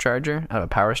laptop charger out of a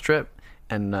power strip,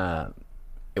 and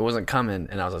it wasn't coming,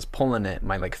 and I was just pulling it.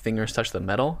 My like fingers touched the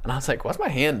metal, and I was like, "What's my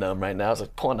hand numb right now?" I was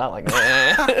like pulling out like,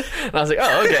 and I was like,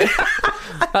 "Oh, okay."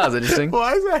 That was interesting.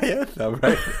 Why is that hand though,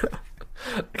 right?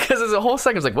 Because there's a whole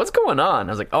second, I was like, "What's going on?" I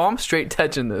was like, "Oh, I'm straight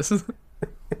touching this."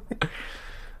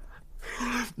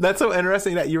 That's so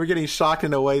interesting that you were getting shocked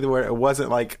in a way where it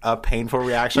wasn't like a painful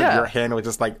reaction. Yeah. Your hand was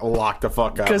just like locked the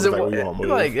fuck up. Because It was like, we won't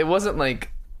move. it wasn't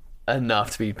like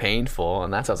enough to be painful,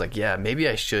 and that's why I was like, yeah, maybe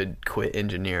I should quit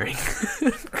engineering,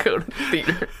 go to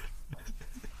theater.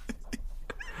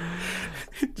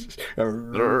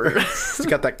 Just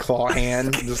got that claw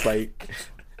hand, just like,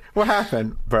 what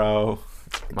happened, bro?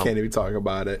 I can't even talk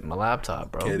about it. My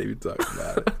laptop, bro. Can't even talk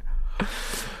about it.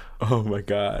 Oh my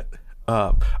god.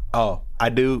 I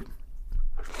do.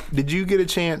 Did you get a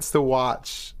chance to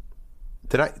watch?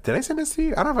 Did I send this to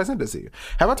you? I don't know if I sent this to you.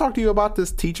 Have I talked to you about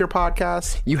this teacher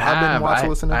podcast? You have. I've been watching,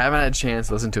 listening. I haven't had a chance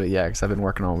to listen to it yet because I've been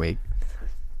working all week.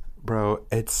 Bro,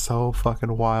 it's so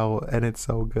fucking wild and it's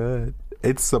so good.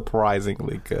 It's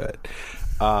surprisingly good.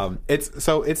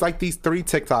 It's like these 3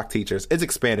 TikTok teachers. It's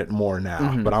expanded more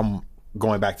now, but I'm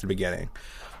going back to the beginning.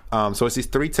 So it's these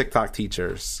 3 TikTok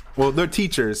teachers. Well, they're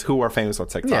teachers who are famous on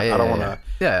TikTok. I don't want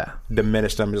to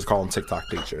diminish them, just call them TikTok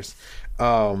teachers.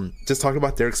 Just talking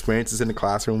about their experiences in the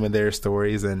classroom and their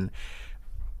stories. And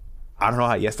I don't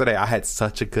know, yesterday I had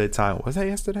such a good time. Was that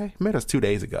yesterday? Maybe it was 2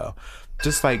 days ago.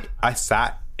 Just like I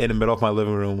sat in the middle of my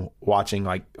living room watching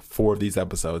like 4 of these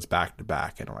episodes back to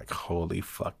back. And I'm like, holy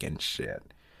fucking shit.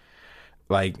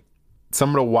 Like some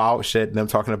of the wild shit. Them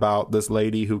talking about this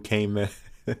lady who came in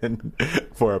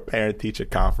for a parent-teacher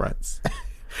conference,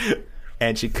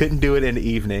 and she couldn't do it in the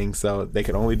evening, so they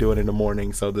could only do it in the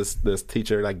morning. So this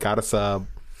teacher like got a sub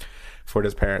for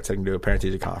this parent so they can do a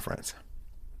parent-teacher conference,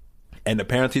 and the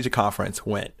parent-teacher conference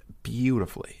went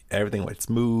beautifully. Everything went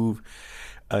smooth.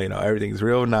 Everything's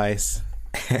real nice.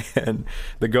 And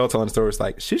the girl telling the story was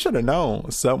like, she should have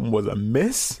known something was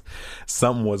amiss,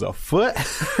 something was afoot.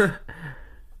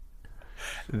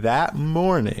 That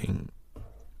morning,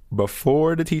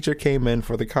 before the teacher came in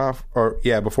for the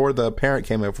before the parent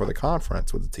came in for the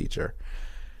conference with the teacher,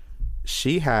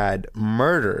 she had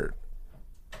murdered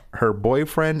her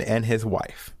boyfriend and his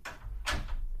wife.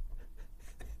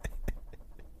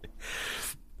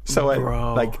 So at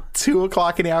like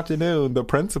 2:00 in the afternoon, the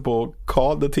principal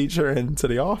called the teacher into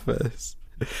the office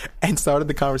and started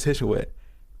the conversation with,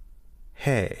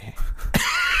 "Hey,"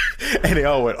 and they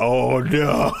all went, "Oh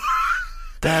no."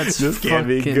 That's this can't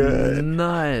be good.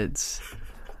 Nuts.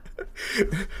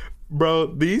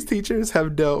 Bro, these teachers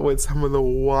have dealt with some of the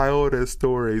wildest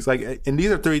stories. Like, and these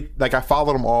are 3, like I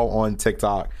follow them all on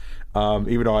TikTok,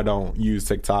 even though I don't use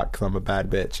TikTok because I'm a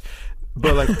bad bitch.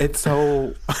 But like, it's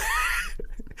so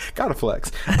gotta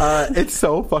flex. It's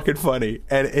so fucking funny,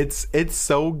 and it's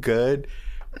so good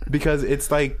because it's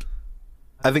like,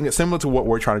 I think it's similar to what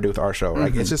we're trying to do with our show.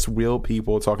 Like, it's just real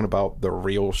people talking about the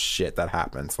real shit that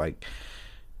happens. Like,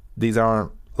 these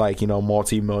aren't like, you know,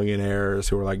 multi-millionaires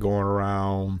who are like going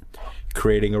around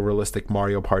creating a realistic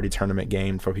Mario Party tournament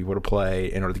game for people to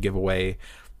play in order to give away,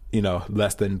 you know,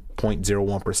 less than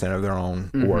 0.01% of their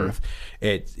own worth.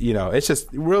 It, you know, it's just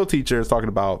real teachers talking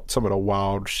about some of the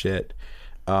wild shit.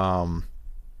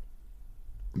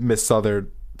 Miss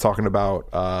Southard talking about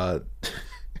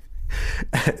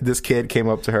this kid came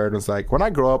up to her and was like, when I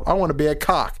grow up, I want to be a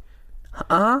cock.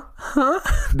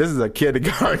 This is a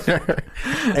kindergartner.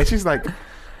 And she's like,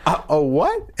 oh,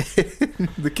 what?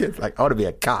 The kid's like, I want to be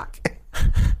a cock.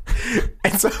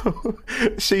 And so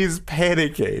she's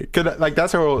panicking. Cause like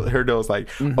that's her deal is like,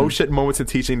 oh shit moments of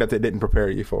teaching that they didn't prepare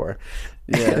you for.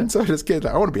 Yeah. And so this kid's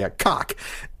like, I want to be a cock.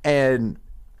 And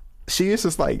she is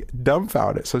just like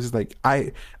dumbfounded. So she's like,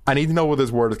 I need to know where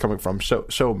this word is coming from.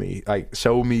 Show me. Like,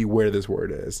 show me where this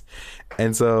word is.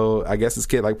 And so I guess this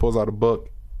kid like pulls out a book.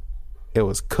 It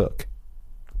was cook.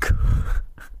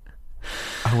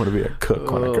 I want to be a cook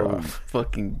when I grow up.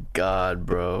 Fucking God,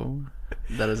 bro.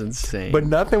 That is insane. But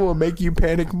nothing will make you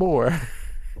panic more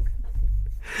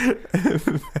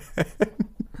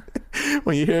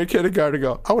when you hear a kindergartner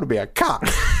go, I want to be a cock.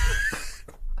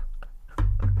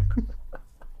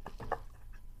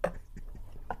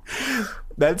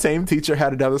 That same teacher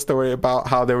had another story about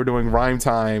how they were doing rhyme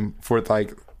time for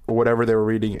like whatever they were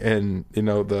reading in, you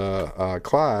know, the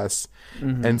class.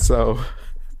 And so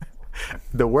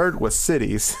the word was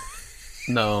cities.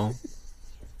 No.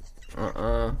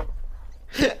 Bro.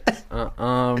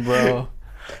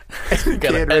 You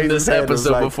gotta end this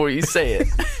episode like, before you say it.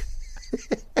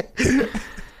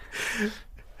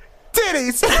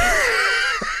 Titties.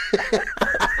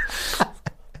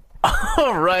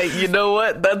 All right, you know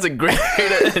what? That's a great way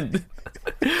to end.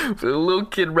 For a little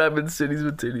kid rapping cities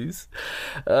with titties.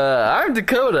 I'm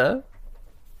Dakota.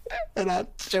 And I'm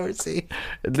Chorsey.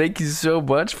 Thank you so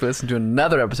much for listening to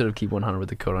another episode of Keep 100 with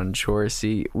Dakota and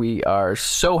Chorsey. We are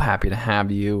so happy to have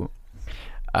you.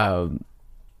 I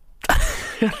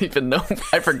don't even know.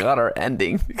 I forgot our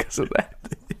ending because of that.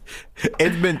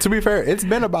 It's been, to be fair, it's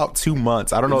been about 2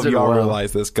 months. I don't know if y'all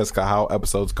realize this because how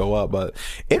episodes go up, but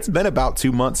it's been about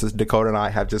 2 months since Dakota and I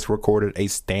have just recorded a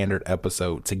standard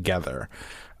episode together.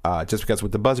 Just because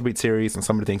with the Buzzbeat series and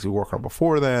some of the things we worked on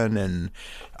before then, and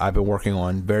I've been working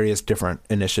on various different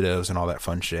initiatives and all that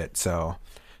fun shit. So,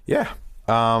 yeah.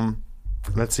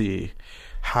 Let's see.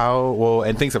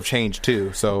 And things have changed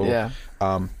too. So, yeah.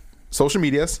 Social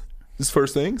medias is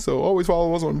first thing. So, always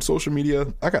follow us on social media.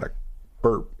 I got a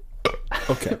burp.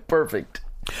 Okay. Perfect.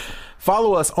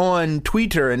 Follow us on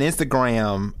Twitter and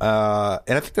Instagram.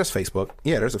 And I think there's Facebook.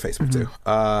 Yeah, there's a Facebook too.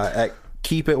 At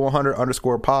Keep It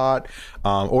 100_pod.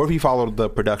 Or if you follow the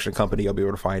production company, you'll be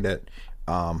able to find it.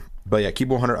 But yeah, Keep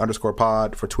It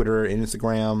 100_pod for Twitter and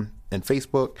Instagram and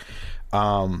Facebook.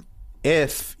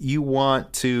 If you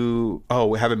want to,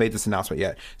 we haven't made this announcement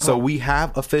yet. So we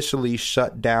have officially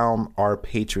shut down our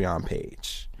Patreon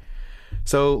page.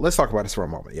 So let's talk about this for a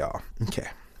moment, y'all. Okay.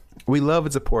 We love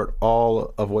and support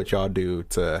all of what y'all do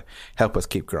to help us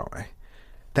keep growing.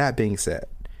 That being said,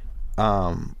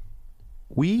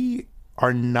 we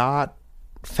are not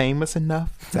famous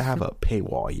enough to have a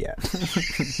paywall yet.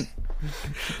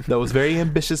 That was very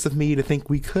ambitious of me to think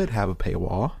we could have a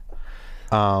paywall.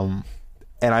 And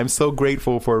I'm so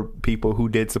grateful for people who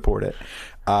did support it.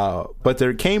 But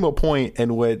there came a point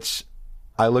in which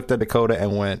I looked at Dakota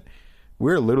and went,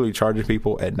 we're literally charging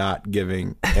people and not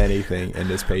giving anything in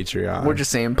this Patreon. We're just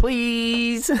saying,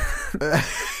 please.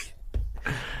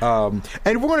 And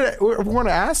if we're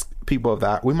gonna ask people of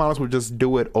that, we might as well just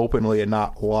do it openly and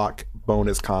not lock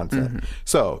bonus content.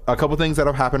 So a couple things that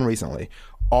have happened recently.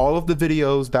 All of the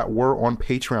videos that were on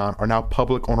Patreon are now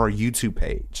public on our YouTube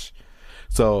page.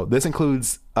 So this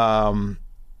includes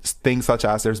things such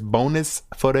as there's bonus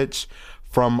footage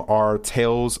from our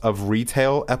Tales of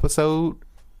Retail episode.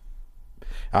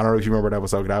 I don't know if you remember that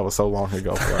episode. That was so long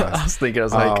ago for us. I was thinking,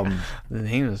 the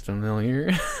name is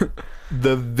familiar.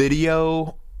 The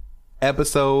video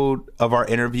episode of our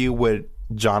interview with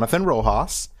Jonathan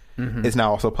Rojas is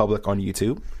now also public on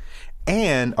YouTube.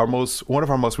 And one of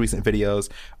our most recent videos,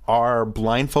 our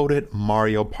blindfolded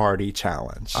Mario Party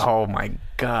challenge. Oh my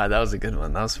God, that was a good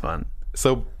one. That was fun.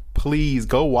 So please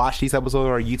go watch these episodes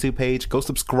on our YouTube page. Go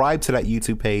subscribe to that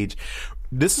YouTube page.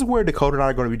 This is where Dakota and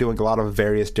I are going to be doing a lot of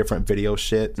various different video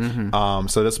shit.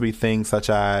 So this will be things such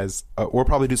as we'll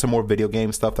probably do some more video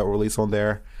game stuff that will release on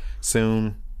there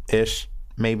soon-ish.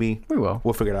 Maybe we will.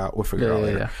 We'll figure it out. We'll figure it out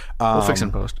later. Yeah. We'll fix it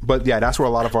in post. But yeah, that's where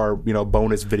a lot of our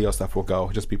bonus video stuff will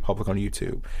go. Just be public on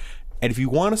YouTube. And if you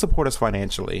want to support us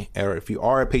financially, or if you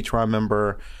are a Patreon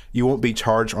member, you won't be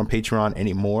charged on Patreon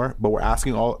anymore. But we're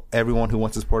asking everyone who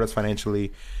wants to support us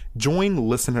financially, join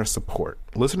Listener Support.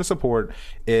 Listener Support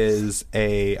is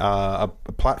a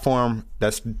platform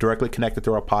that's directly connected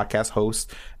through our podcast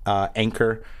host,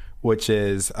 Anchor, which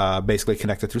is basically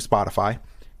connected through Spotify.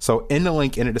 So in the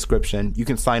link in the description, you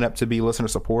can sign up to be Listener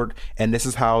Support, and this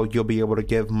is how you'll be able to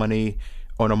give money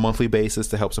on a monthly basis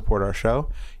to help support our show.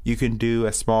 You can do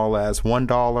as small as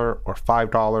 $1 or $5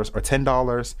 or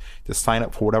 $10 to sign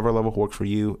up for whatever level works for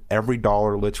you. Every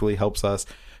dollar literally helps us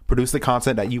produce the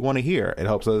content that you want to hear. It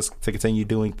helps us to continue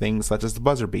doing things such as the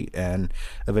Buzzer Beat, and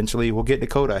eventually we'll get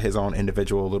Dakota his own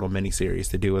individual little mini series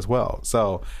to do as well.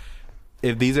 So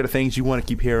if these are the things you want to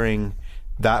keep hearing,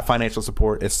 that financial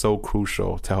support is so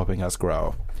crucial to helping us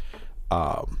grow.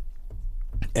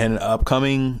 And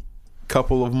upcoming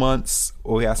couple of months,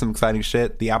 we have some exciting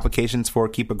shit. The applications for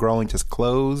Keep It Growing just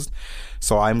closed,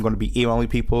 so I'm going to be emailing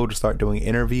people to start doing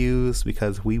interviews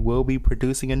because we will be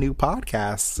producing a new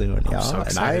podcast soon, y'all. I'm so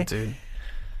excited, dude.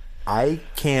 I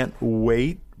can't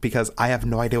wait because I have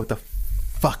no idea what the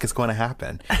fuck is going to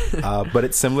happen. But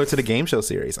it's similar to the game show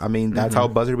series. I mean, that's how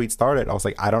Buzzer Beat started. I was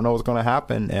like, I don't know what's going to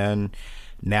happen, and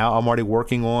now I'm already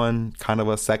working on kind of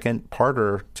a second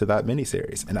parter to that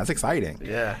miniseries, and that's exciting.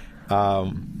 Yeah.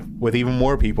 With even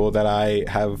more people that I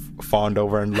have fawned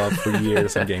over and loved for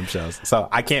years in game shows. So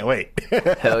I can't wait.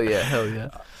 Hell yeah.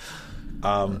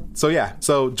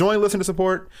 So join Listener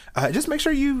Support. Just make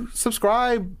sure you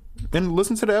subscribe and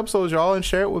listen to the episodes, y'all, and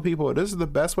share it with people. This is the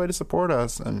best way to support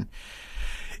us. And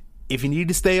if you need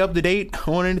to stay up to date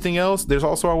on anything else, there's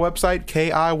also our website,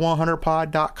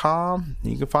 ki100pod.com.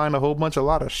 You can find a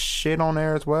lot of shit on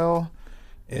there as well.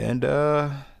 And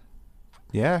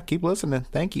yeah, keep listening.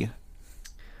 Thank you.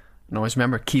 And always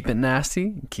remember, keep it nasty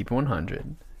and keep it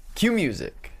 100. Cue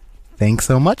music. Thanks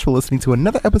so much for listening to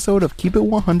another episode of Keep It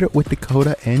 100 with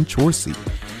Dakota and Chorsey.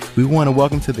 We want to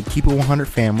welcome to the Keep It 100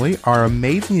 family our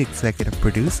amazing executive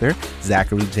producer,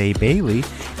 Zachary J. Bailey,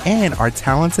 and our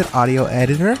talented audio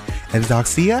editor,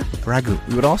 Evdoxia Ragu.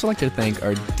 We would also like to thank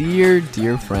our dear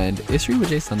friend, Isri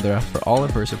Vijay Sundara, for all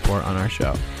of her support on our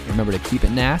show. Remember to keep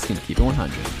it nasty and keep it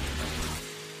 100.